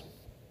greatness.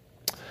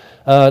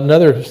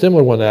 Another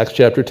similar one, Acts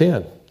chapter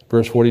 10,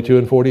 verse 42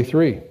 and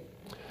 43.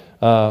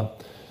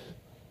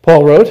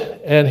 Paul wrote,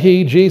 and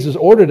he, Jesus,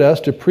 ordered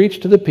us to preach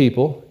to the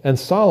people and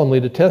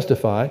solemnly to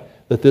testify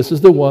that this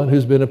is the one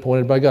who's been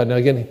appointed by God. Now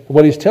again,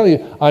 what he's telling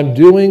you, I'm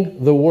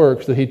doing the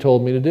works that he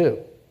told me to do.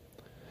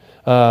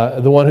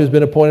 The one who's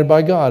been appointed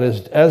by God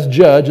as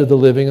judge of the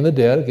living and the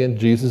dead. Again,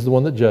 Jesus is the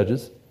one that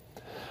judges.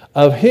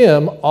 Of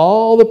him,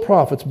 all the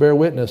prophets bear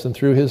witness, and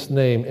through his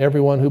name,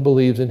 everyone who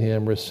believes in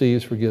him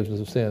receives forgiveness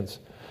of sins.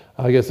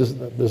 I guess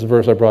this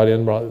verse I brought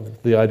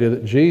the idea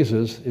that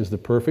Jesus is the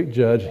perfect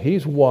judge.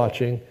 He's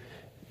watching,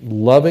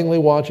 lovingly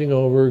watching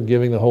over,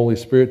 giving the Holy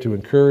Spirit to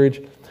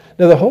encourage.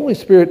 Now, the Holy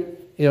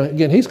Spirit,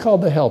 again, he's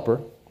called the helper.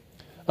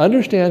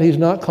 Understand, he's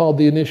not called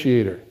the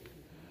initiator.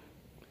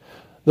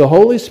 The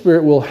Holy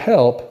Spirit will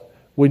help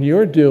when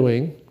you're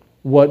doing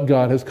what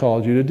God has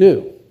called you to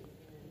do.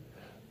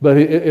 But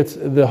it's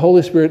the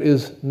Holy Spirit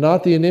is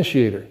not the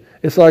initiator.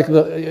 It's like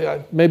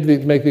maybe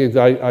they make the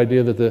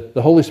idea that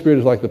the Holy Spirit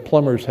is like the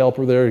plumber's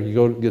helper there.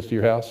 Gets to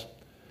your house.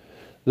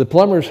 The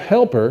plumber's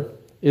helper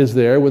is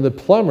there when the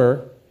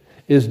plumber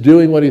is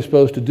doing what he's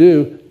supposed to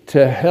do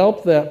to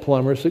help that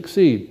plumber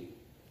succeed.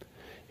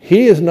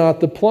 He is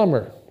not the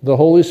plumber. The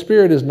Holy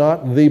Spirit is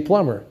not the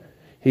plumber.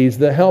 He's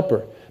the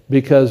helper,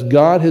 because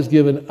God has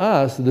given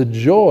us the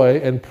joy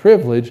and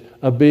privilege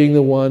of being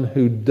the one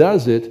who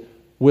does it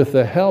with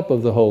the help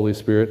of the Holy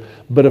Spirit.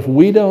 But if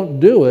we don't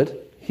do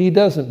it, He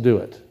doesn't do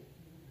it,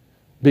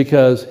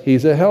 because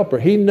He's a helper.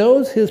 He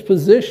knows His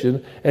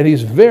position, and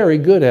He's very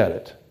good at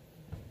it.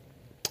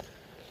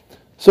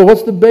 So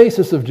what's the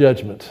basis of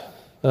judgment?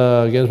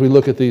 Again, as we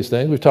look at these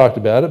things, we've talked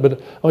about it, but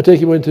I want to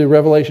take you into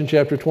Revelation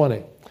chapter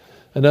 20,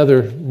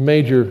 another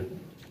major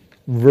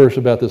verse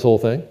about this whole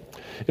thing.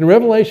 In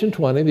Revelation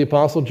 20, the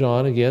Apostle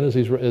John, again, as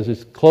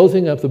he's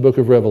closing up the book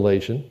of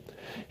Revelation,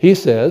 he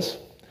says,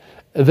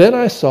 "Then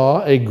I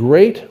saw a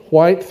great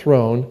white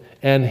throne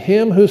and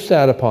Him who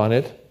sat upon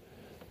it,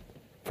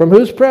 from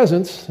whose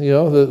presence,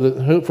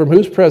 from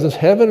whose presence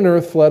heaven and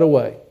earth fled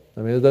away."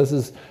 I mean,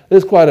 this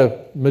is quite a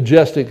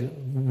majestic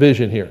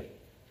vision here.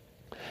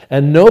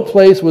 "And no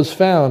place was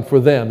found for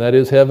them," that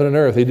is heaven and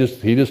earth. He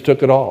just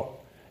took it all.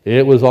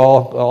 It was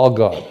all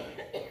God.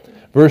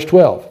 Verse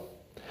 12.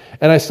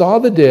 "And I saw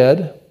the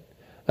dead,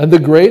 and the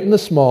great and the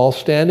small,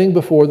 standing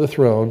before the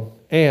throne."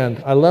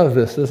 And I love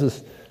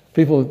this.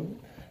 People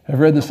have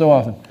read this so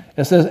often.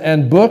 It says,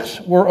 "And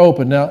books were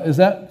opened." Now, is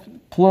that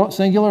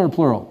singular or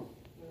plural?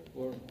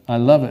 Plural. I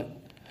love it.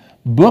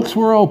 Books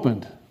were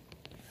opened.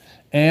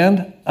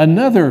 And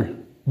another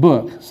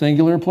book,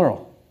 singular or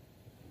plural?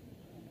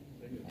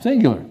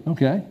 Singular.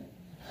 Okay.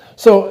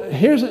 So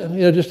here's,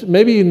 just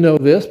maybe you know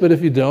this, but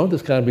if you don't,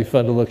 this kind of be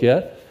fun to look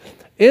at.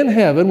 In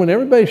heaven, when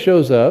everybody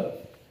shows up,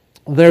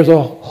 there's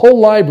a whole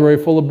library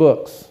full of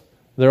books.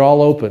 They're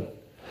all open.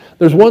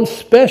 There's one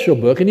special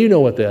book, and you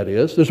know what that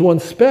is. There's one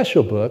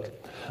special book,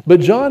 but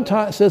John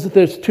says that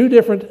there's two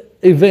different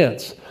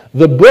events.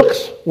 The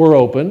books were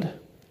opened,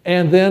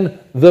 and then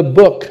the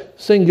book,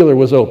 singular,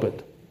 was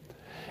opened.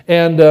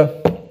 And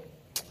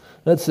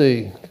let's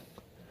see,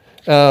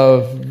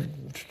 verse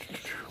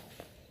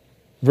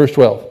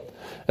 12.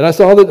 "And I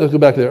saw let's go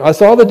back there. I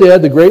saw the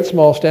dead, the great,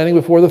 small, standing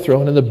before the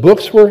throne, and the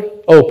books were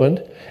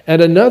opened,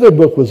 and another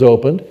book was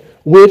opened,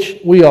 which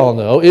we all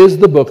know is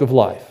the book of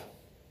life.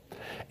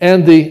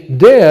 And the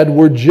dead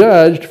were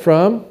judged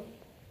from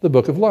the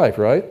book of life,"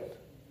 right?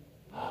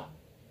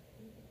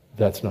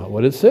 That's not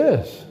what it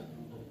says.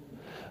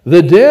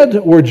 The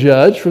dead were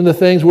judged from the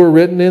things were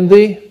written in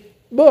the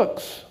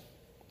books,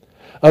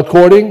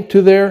 according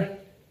to their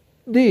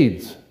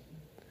deeds.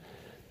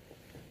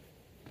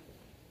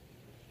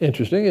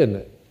 Interesting, isn't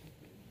it?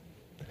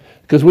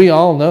 Because we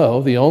all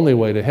know the only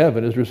way to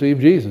heaven is receive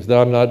Jesus.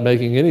 Now, I'm not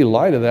making any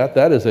light of that.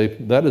 That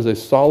is a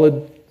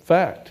solid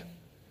fact.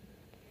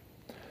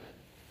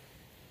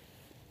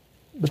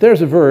 But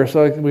there's a verse,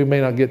 we may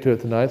not get to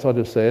it tonight, so I'll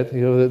just say it,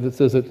 that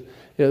says that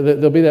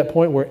there'll be that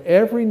point where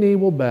every knee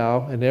will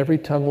bow and every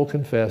tongue will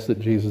confess that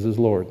Jesus is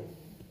Lord.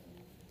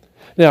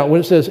 Now,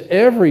 when it says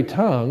every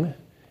tongue,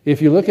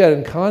 if you look at it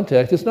in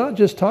context, it's not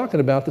just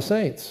talking about the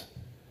saints.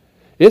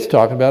 It's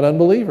talking about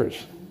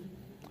unbelievers.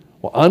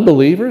 Well,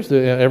 unbelievers,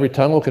 every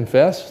tongue will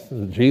confess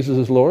that Jesus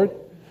is Lord.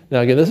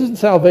 Now again, this isn't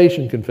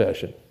salvation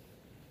confession.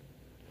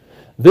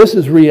 This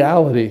is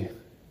reality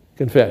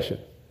confession.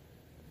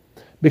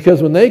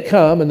 Because when they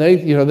come and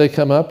they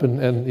come up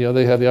and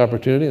they have the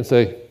opportunity and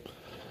say,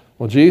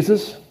 "Well,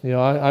 Jesus,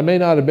 I may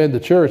not have been to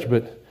church,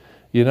 but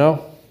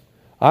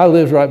I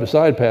lived right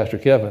beside Pastor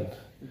Kevin,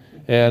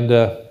 and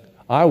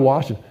I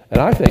watched him,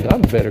 and I think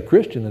I'm a better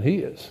Christian than he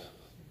is."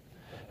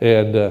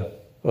 And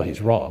well,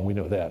 he's wrong. We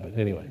know that, but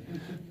anyway.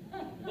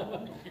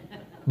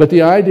 But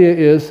the idea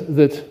is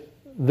that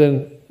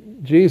then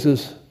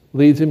Jesus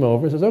leads him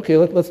over and says, "Okay,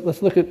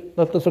 let's look at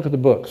the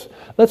books.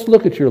 Let's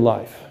look at your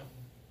life."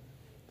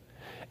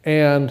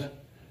 And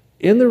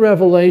in the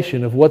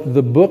revelation of what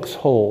the books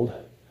hold,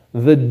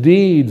 the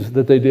deeds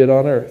that they did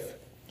on earth,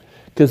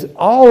 because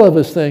all of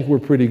us think we're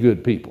pretty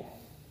good people.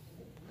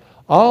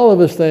 All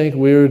of us think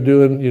we're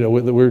doing,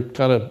 that we're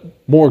kind of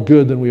more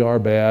good than we are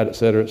bad, et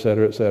cetera, et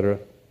cetera, et cetera.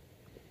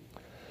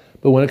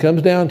 But when it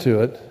comes down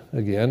to it,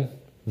 again,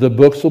 the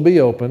books will be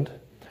opened,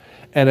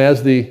 and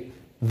as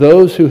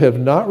those who have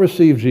not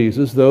received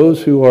Jesus,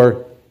 those who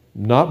are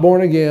not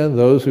born again,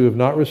 those who have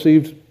not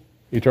received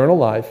eternal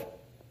life,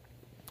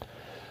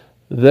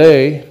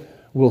 they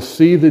will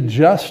see the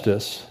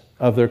justice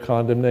of their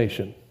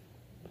condemnation.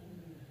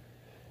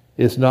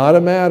 It's not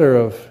a matter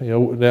of,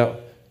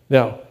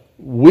 now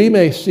we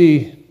may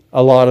see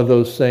a lot of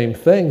those same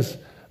things,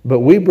 but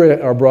we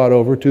are brought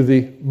over to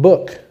the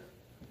book,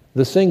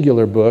 the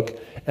singular book,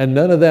 and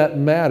none of that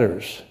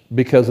matters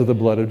because of the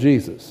blood of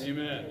Jesus.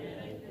 Amen.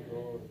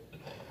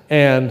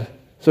 And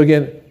so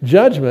again,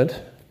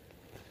 judgment,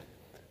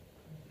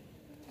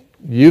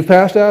 you've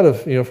passed out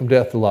of, from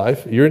death to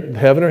life. Your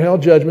heaven or hell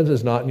judgment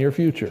is not in your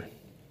future.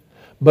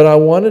 But I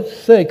wanted to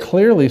say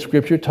clearly,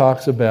 Scripture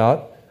talks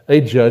about a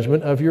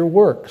judgment of your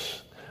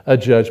works, a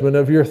judgment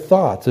of your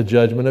thoughts, a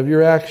judgment of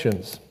your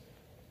actions.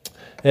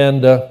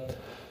 And so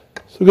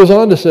it goes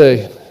on to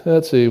say,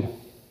 let's see,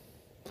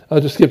 I'll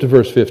just skip to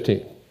verse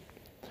 15.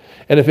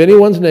 And if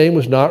anyone's name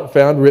was not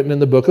found written in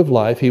the book of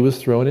life, he was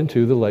thrown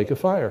into the lake of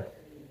fire.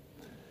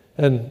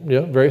 And,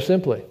 very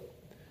simply.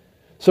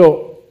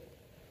 So,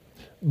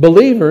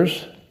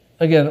 believers,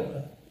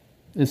 again,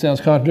 it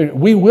sounds contradictory.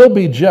 We will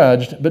be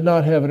judged, but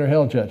not heaven or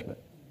hell judgment.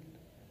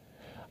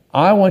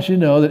 I want you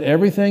to know that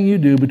everything you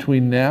do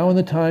between now and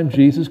the time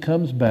Jesus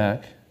comes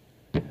back,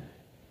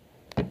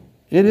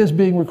 it is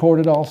being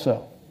recorded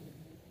also.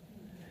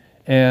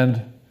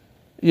 And,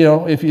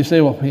 if you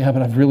say, well, yeah,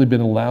 but I've really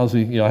been a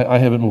lousy, I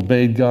haven't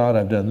obeyed God,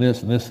 I've done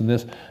this and this and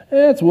this,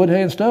 it's wood,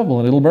 hay, and stubble,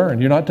 and it'll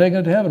burn. You're not taking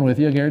it to heaven with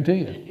you, I guarantee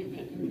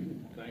you.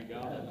 Thank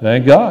God.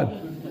 Thank God.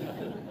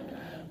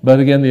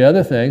 But again, the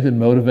other things in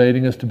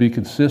motivating us to be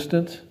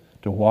consistent,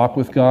 to walk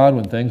with God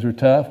when things are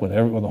tough, when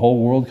the whole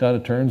world kind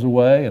of turns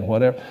away and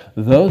whatever,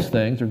 those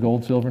things are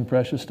gold, silver, and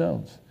precious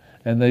stones.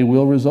 And they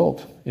will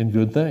result in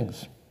good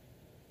things.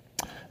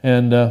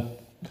 And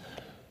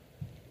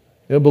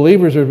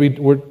believers are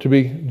to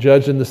be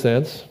judged in the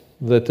sense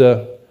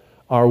that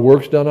our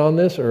works done on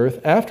this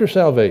earth after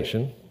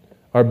salvation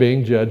are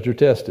being judged or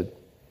tested.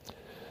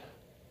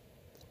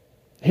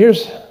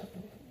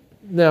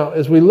 Now,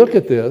 as we look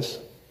at this,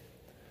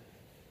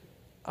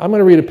 I'm going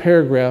to read a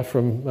paragraph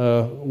from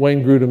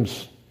Wayne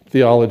Grudem's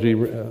theology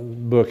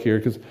book here,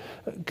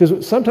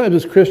 because sometimes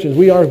as Christians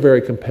we are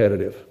very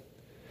competitive.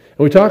 And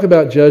we talk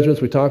about judgments,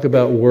 we talk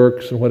about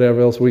works and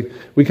whatever else. We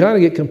kind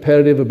of get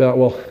competitive about,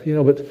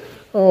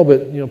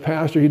 but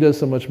Pastor, he does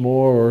so much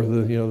more, or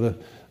the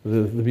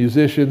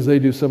musicians, they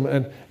do some,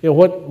 and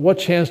what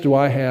chance do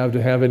I have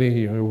to have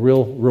any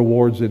real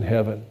rewards in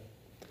heaven?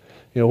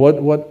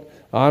 What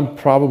I'm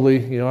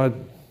probably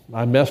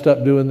I messed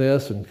up doing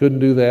this and couldn't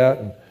do that.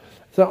 And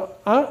so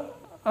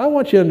I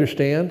want you to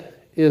understand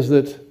is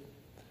that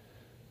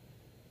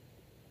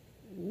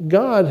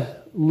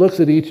God looks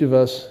at each of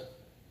us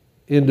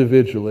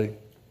individually.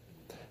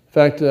 In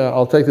fact,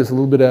 I'll take this a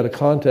little bit out of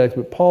context,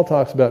 but Paul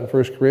talks about in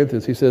 1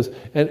 Corinthians, he says,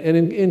 and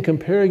in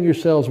comparing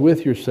yourselves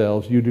with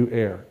yourselves, you do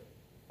err.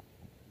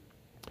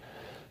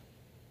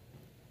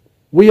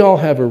 We all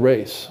have a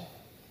race.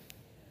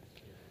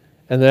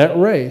 And that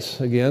race,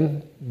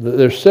 again,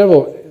 there's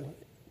several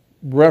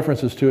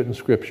references to it in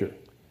Scripture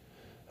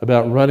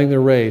about running the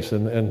race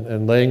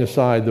and laying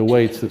aside the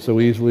weights that so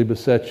easily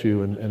beset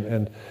you,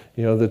 and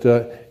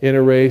that in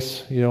a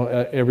race,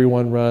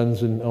 everyone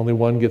runs and only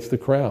one gets the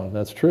crown.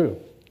 That's true.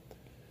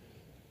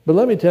 But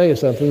let me tell you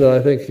something that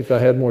I think if I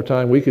had more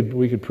time, we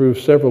could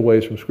prove several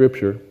ways from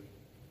Scripture.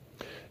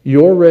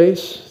 Your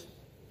race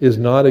is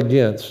not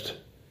against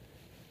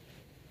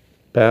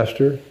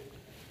Pastor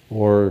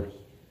or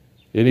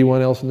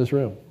anyone else in this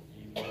room.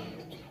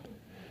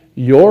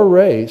 Your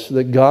race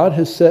that God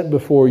has set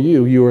before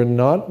you, you are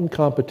not in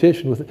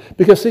competition with it.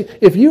 Because see,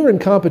 if you were in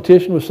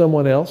competition with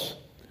someone else,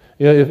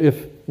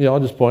 I'll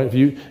just point,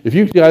 if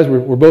you guys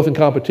were both in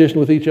competition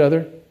with each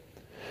other,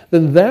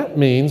 then that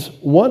means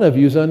one of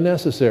you is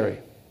unnecessary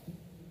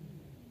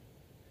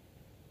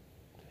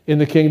in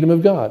the kingdom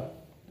of God.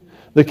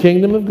 The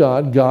kingdom of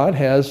God, God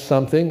has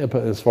something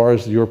as far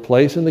as your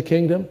place in the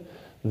kingdom,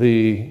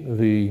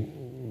 the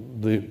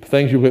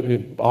things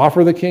you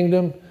offer the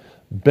kingdom,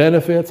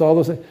 benefits, all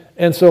those things.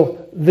 And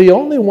so the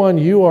only one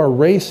you are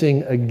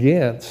racing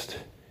against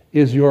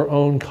is your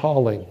own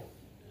calling.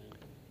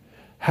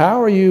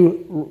 How are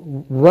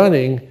you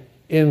running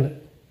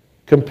in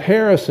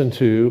comparison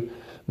to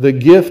the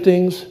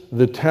giftings,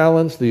 the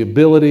talents, the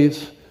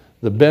abilities,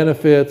 the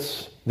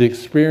benefits, the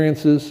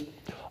experiences,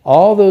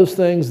 all those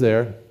things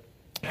there?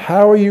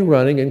 How are you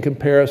running in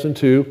comparison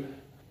to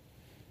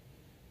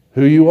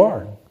who you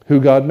are,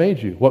 who God made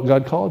you, what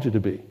God called you to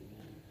be?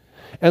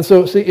 And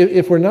so, see,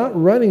 if we're not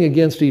running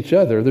against each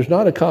other, there's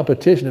not a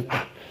competition of,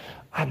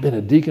 I've been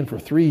a deacon for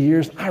 3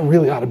 years, I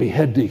really ought to be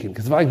head deacon,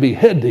 because if I could be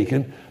head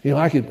deacon,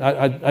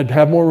 I'd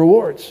have more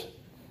rewards.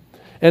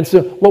 And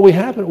so what we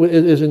happen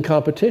is in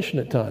competition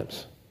at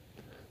times.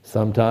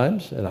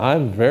 Sometimes, and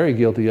I'm very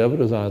guilty of it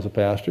as I was a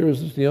pastor,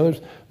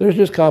 there's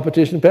just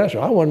competition.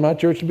 Pastor, I wanted my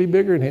church to be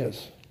bigger than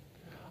his.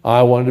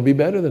 I wanted to be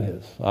better than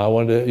his. I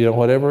wanted to,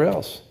 whatever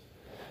else.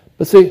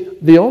 But see,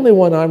 the only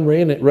one I'm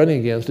running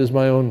against is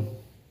my own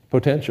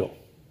potential.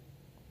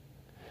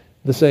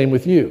 The same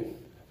with you.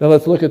 Now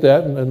let's look at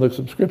that and look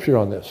some Scripture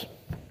on this.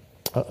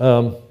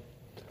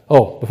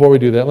 Before we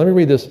do that, let me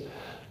read this.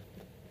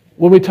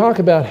 When we talk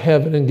about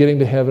heaven and getting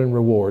to heaven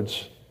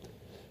rewards,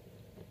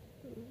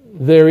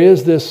 there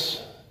is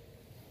this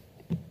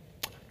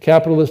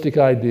capitalistic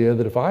idea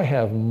that if I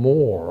have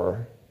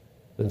more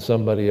than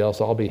somebody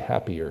else, I'll be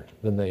happier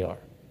than they are.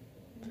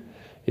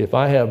 If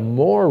I have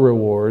more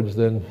rewards,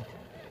 then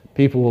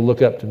people will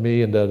look up to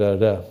me and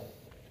da-da-da.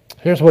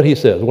 Here's what he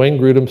says, Wayne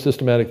Grudem,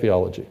 Systematic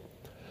Theology.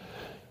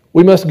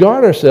 We must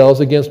guard ourselves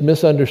against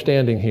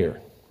misunderstanding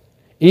here.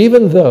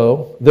 Even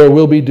though there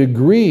will be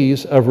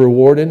degrees of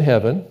reward in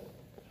heaven,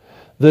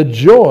 The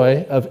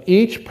joy of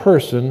each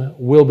person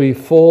will be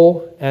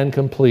full and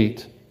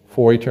complete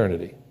for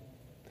eternity.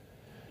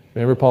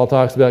 Remember, Paul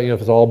talks about, if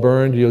it's all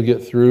burned, you'll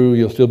get through,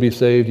 you'll still be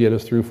saved, yet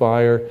it's through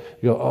fire.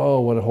 You go,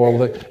 oh, what a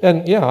horrible thing.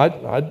 And yeah,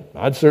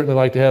 I'd certainly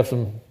like to have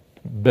some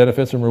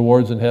benefits and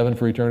rewards in heaven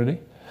for eternity.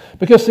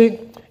 Because see,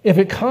 if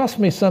it costs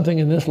me something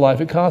in this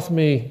life, it costs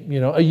me,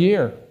 a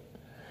year.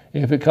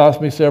 If it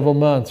costs me several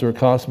months, or it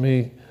costs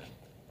me,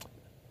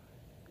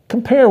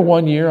 compare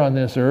 1 year on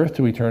this earth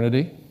to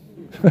eternity.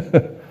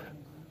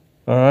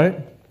 All right?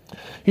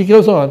 He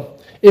goes on.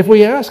 If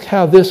we ask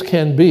how this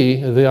can be,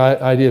 the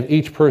idea of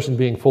each person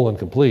being full and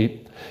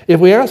complete, if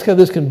we ask how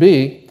this can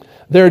be,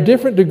 there are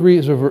different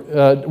degrees of,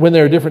 when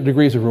there are different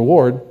degrees of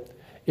reward,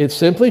 it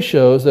simply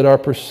shows that our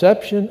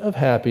perception of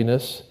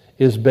happiness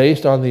is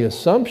based on the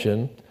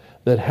assumption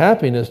that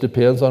happiness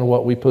depends on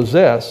what we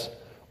possess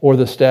or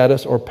the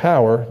status or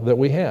power that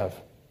we have.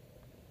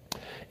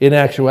 In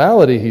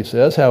actuality, he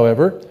says,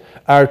 however,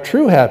 our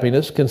true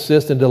happiness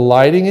consists in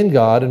delighting in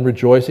God and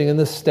rejoicing in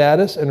the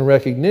status and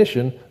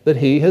recognition that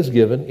He has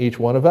given each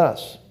one of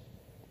us.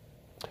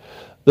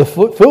 The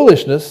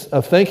foolishness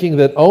of thinking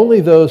that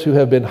only those who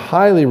have been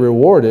highly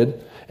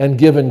rewarded and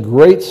given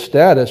great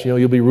status,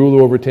 you'll be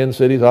ruler over 10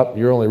 cities,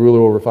 you're only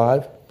ruler over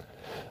 5,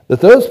 that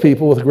those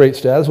people with great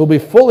status will be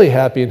fully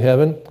happy in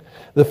heaven.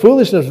 The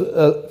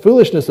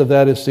foolishness of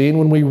that is seen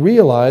when we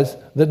realize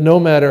that no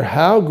matter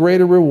how great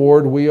a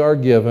reward we are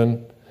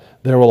given,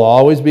 there will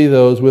always be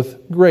those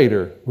with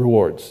greater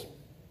rewards.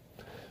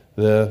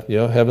 The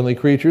heavenly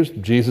creatures,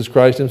 Jesus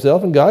Christ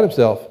Himself and God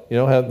Himself,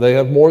 they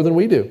have more than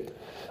we do.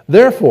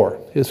 Therefore,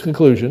 his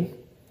conclusion,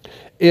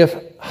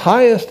 if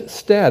highest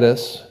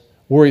status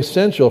were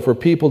essential for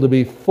people to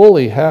be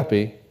fully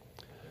happy,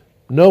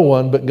 no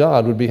one but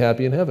God would be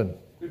happy in heaven.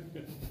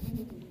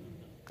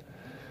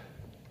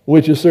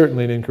 Which is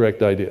certainly an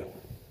incorrect idea.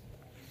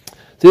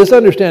 See, this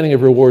understanding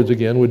of rewards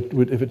again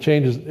if it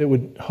changes, it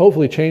would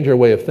hopefully change our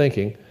way of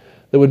thinking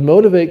that would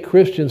motivate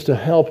Christians to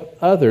help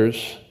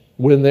others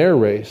win their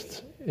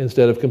race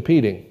instead of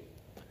competing.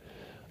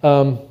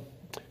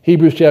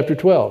 Hebrews chapter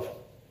 12.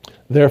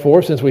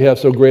 Therefore, since we have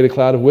so great a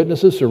cloud of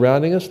witnesses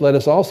surrounding us, let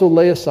us also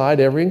lay aside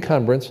every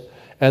encumbrance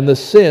and the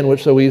sin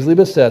which so easily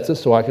besets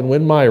us, so I can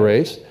win my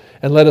race,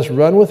 and let us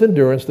run with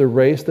endurance the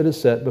race that is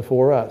set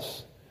before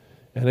us.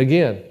 And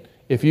again,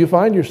 if you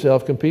find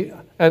yourself competing,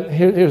 and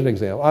here's an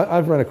example.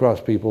 I've run across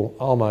people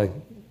all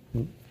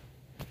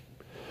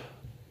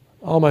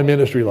my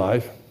ministry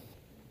life.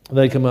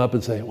 They come up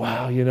and say,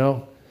 wow,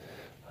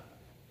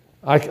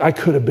 I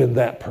could have been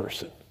that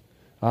person.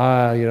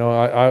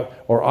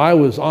 Or I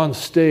was on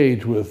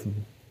stage with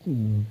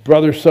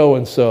brother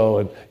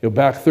so-and-so and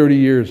back 30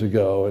 years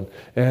ago.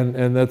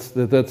 And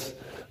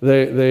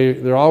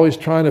they're always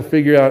trying to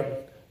figure out,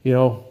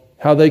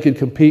 how they could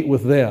compete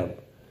with them.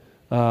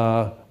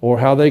 Or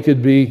how they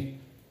could be,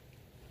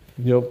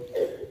 have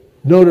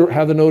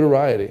the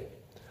notoriety.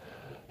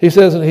 He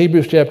says in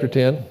Hebrews chapter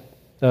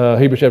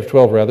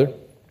 12 rather,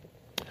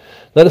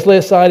 let us lay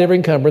aside every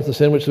encumbrance, the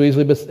sin which so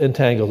easily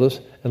entangles us,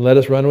 and let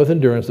us run with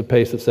endurance the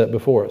pace that's set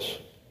before us.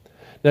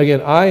 Now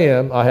again, I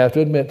have to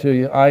admit to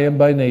you, I am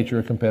by nature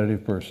a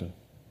competitive person.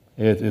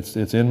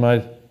 It's in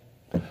my,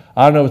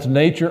 I don't know if it's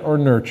nature or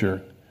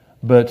nurture,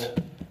 but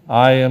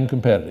I am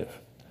competitive.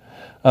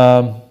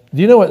 Do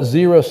you know what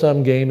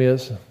zero-sum game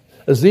is?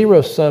 A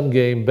zero-sum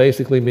game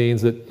basically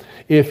means that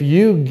if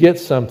you get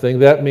something,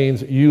 that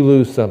means you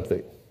lose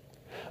something.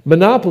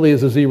 Monopoly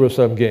is a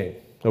zero-sum game,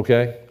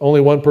 okay? Only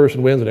one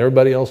person wins and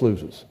everybody else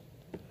loses.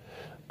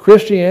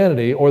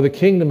 Christianity, or the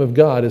kingdom of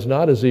God, is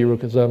not a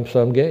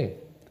zero-sum game.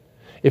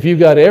 If you've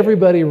got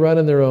everybody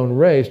running their own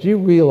race, do you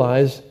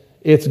realize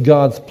it's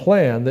God's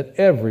plan that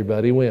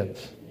everybody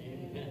wins?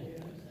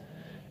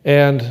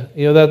 And,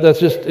 that's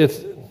just,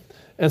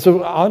 and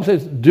so I'm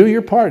saying, do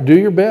your part, do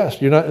your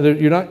best. You're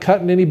not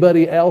cutting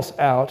anybody else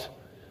out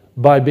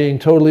by being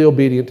totally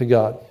obedient to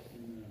God.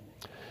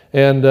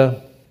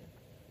 And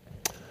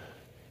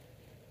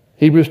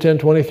Hebrews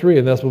 10:23,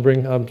 and this will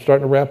bring. I'm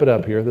starting to wrap it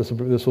up here. This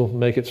will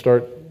make it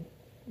start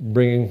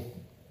bringing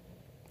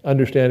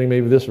understanding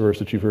maybe this verse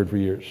that you've heard for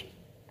years.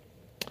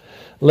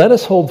 Let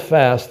us hold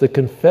fast the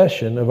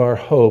confession of our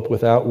hope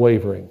without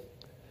wavering,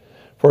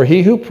 for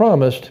He who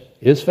promised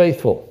is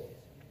faithful.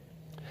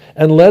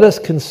 And let us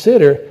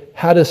consider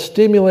how to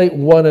stimulate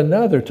one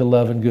another to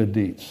love and good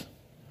deeds.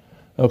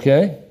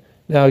 Okay?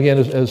 Now again,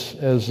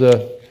 as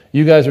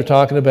you guys are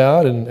talking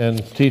about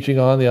and teaching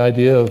on the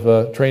idea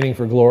of training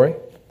for glory,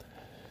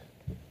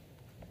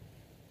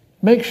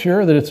 make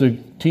sure that it's a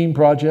team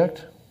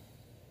project.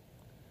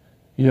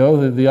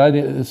 The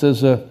idea, it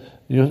says,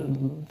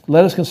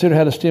 let us consider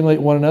how to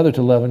stimulate one another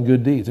to love and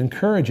good deeds,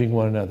 encouraging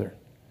one another.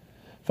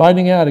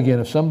 Finding out again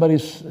if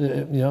somebody's,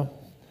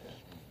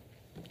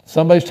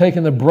 somebody's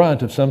taking the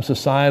brunt of some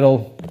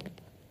societal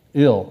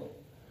ill,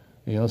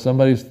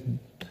 somebody's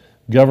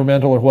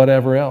governmental or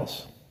whatever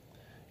else.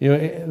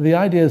 The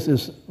idea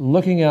is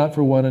looking out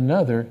for one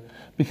another,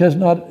 because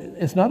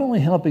it's not only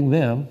helping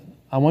them.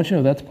 I want you to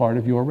know that's part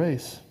of your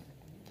race.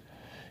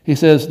 He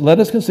says, let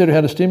us consider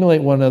how to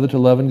stimulate one another to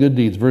love and good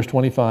deeds. Verse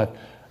 25.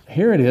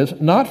 Here it is,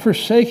 not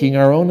forsaking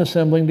our own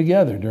assembling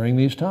together during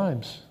these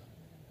times,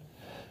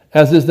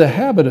 as is the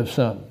habit of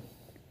some,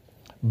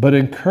 but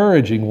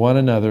encouraging one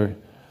another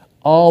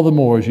all the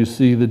more as you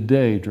see the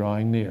day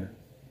drawing near.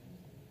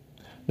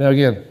 Now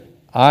again,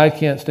 I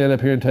can't stand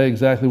up here and tell you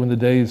exactly when the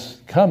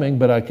day's coming,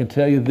 but I can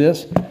tell you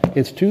this,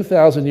 it's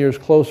 2,000 years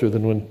closer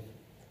than when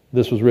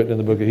this was written in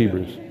the book of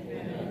Hebrews.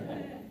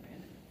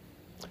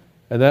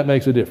 And that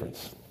makes a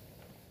difference.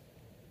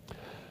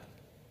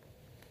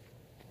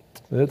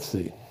 Let's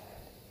see.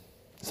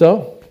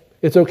 So,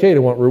 it's okay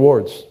to want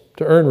rewards,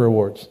 to earn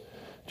rewards,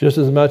 just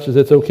as much as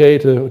it's okay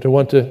to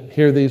want to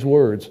hear these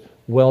words,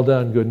 well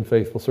done, good and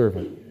faithful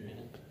servant.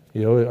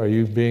 You know, are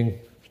you being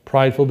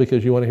prideful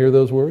because you want to hear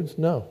those words?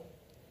 No.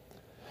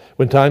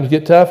 When times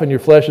get tough and your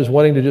flesh is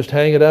wanting to just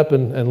hang it up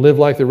and live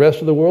like the rest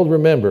of the world,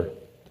 remember,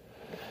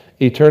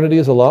 eternity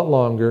is a lot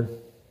longer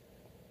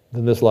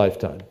than this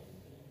lifetime.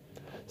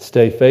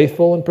 Stay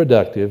faithful and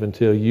productive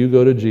until you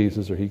go to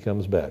Jesus or He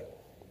comes back.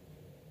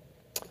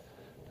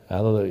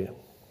 Hallelujah.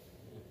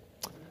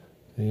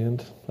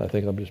 And I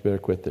think I'll just better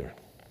quit there.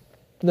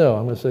 No,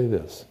 I'm going to say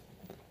this.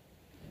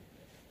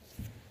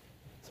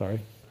 Sorry.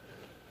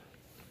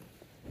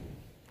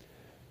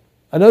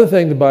 Another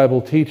thing the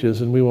Bible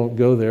teaches, and we won't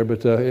go there,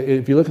 but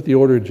if you look at the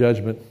order of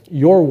judgment,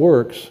 your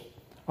works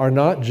are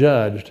not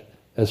judged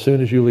as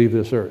soon as you leave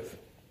this earth.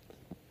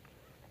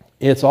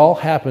 It all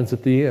happens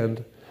at the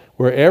end,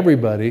 where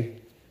everybody,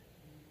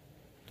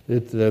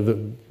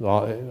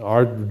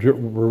 our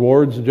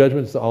rewards and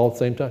judgments all at the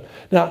same time.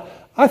 Now,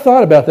 I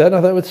thought about that, and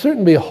I thought it would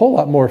certainly be a whole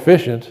lot more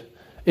efficient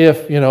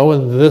if,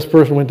 when this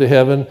person went to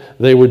heaven,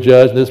 they would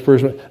judge this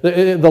person.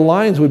 The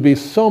lines would be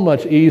so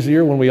much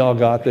easier when we all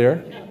got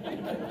there.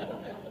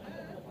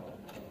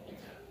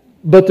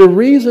 But the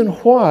reason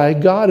why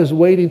God is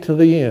waiting till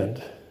the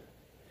end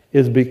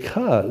is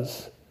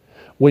because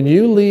when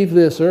you leave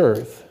this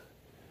earth,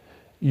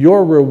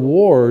 your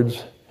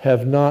rewards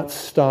have not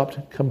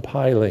stopped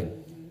compiling.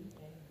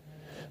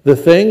 The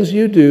things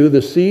you do,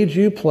 the seeds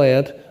you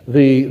plant,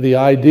 the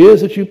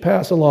ideas that you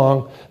pass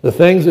along, the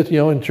things that,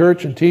 in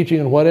church and teaching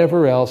and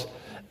whatever else,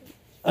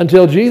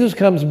 until Jesus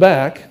comes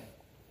back,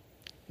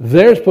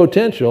 there's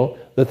potential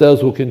that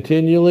those will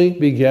continually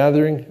be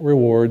gathering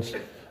rewards.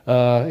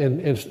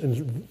 In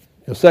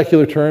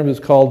secular terms, it's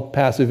called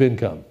passive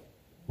income.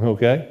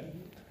 Okay?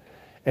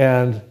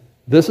 And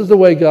this is the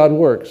way God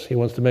works. He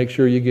wants to make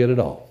sure you get it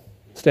all.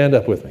 Stand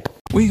up with me.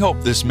 We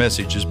hope this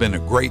message has been a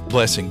great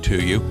blessing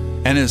to you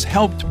and has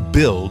helped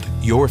build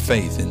your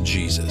faith in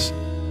Jesus.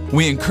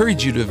 We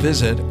encourage you to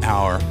visit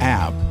our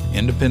app,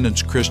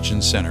 Independence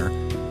Christian Center,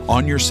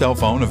 on your cell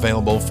phone,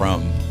 available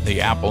from the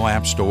Apple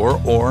App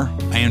Store or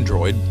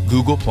Android,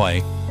 Google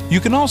Play. You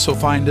can also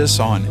find us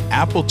on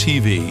Apple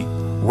TV,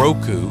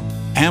 Roku,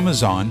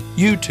 Amazon,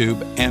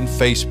 YouTube, and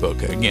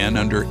Facebook, again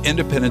under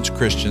Independence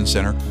Christian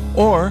Center,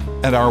 or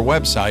at our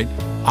website,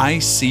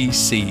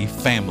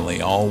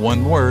 iccfamily, all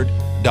one word,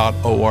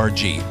 .org,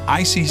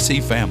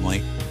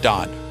 iccfamily.org.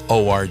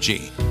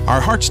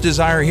 Our heart's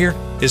desire here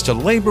is to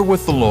labor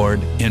with the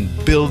Lord in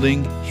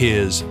building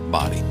His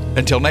body.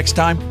 Until next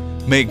time,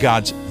 may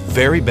God's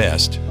very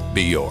best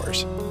be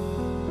yours.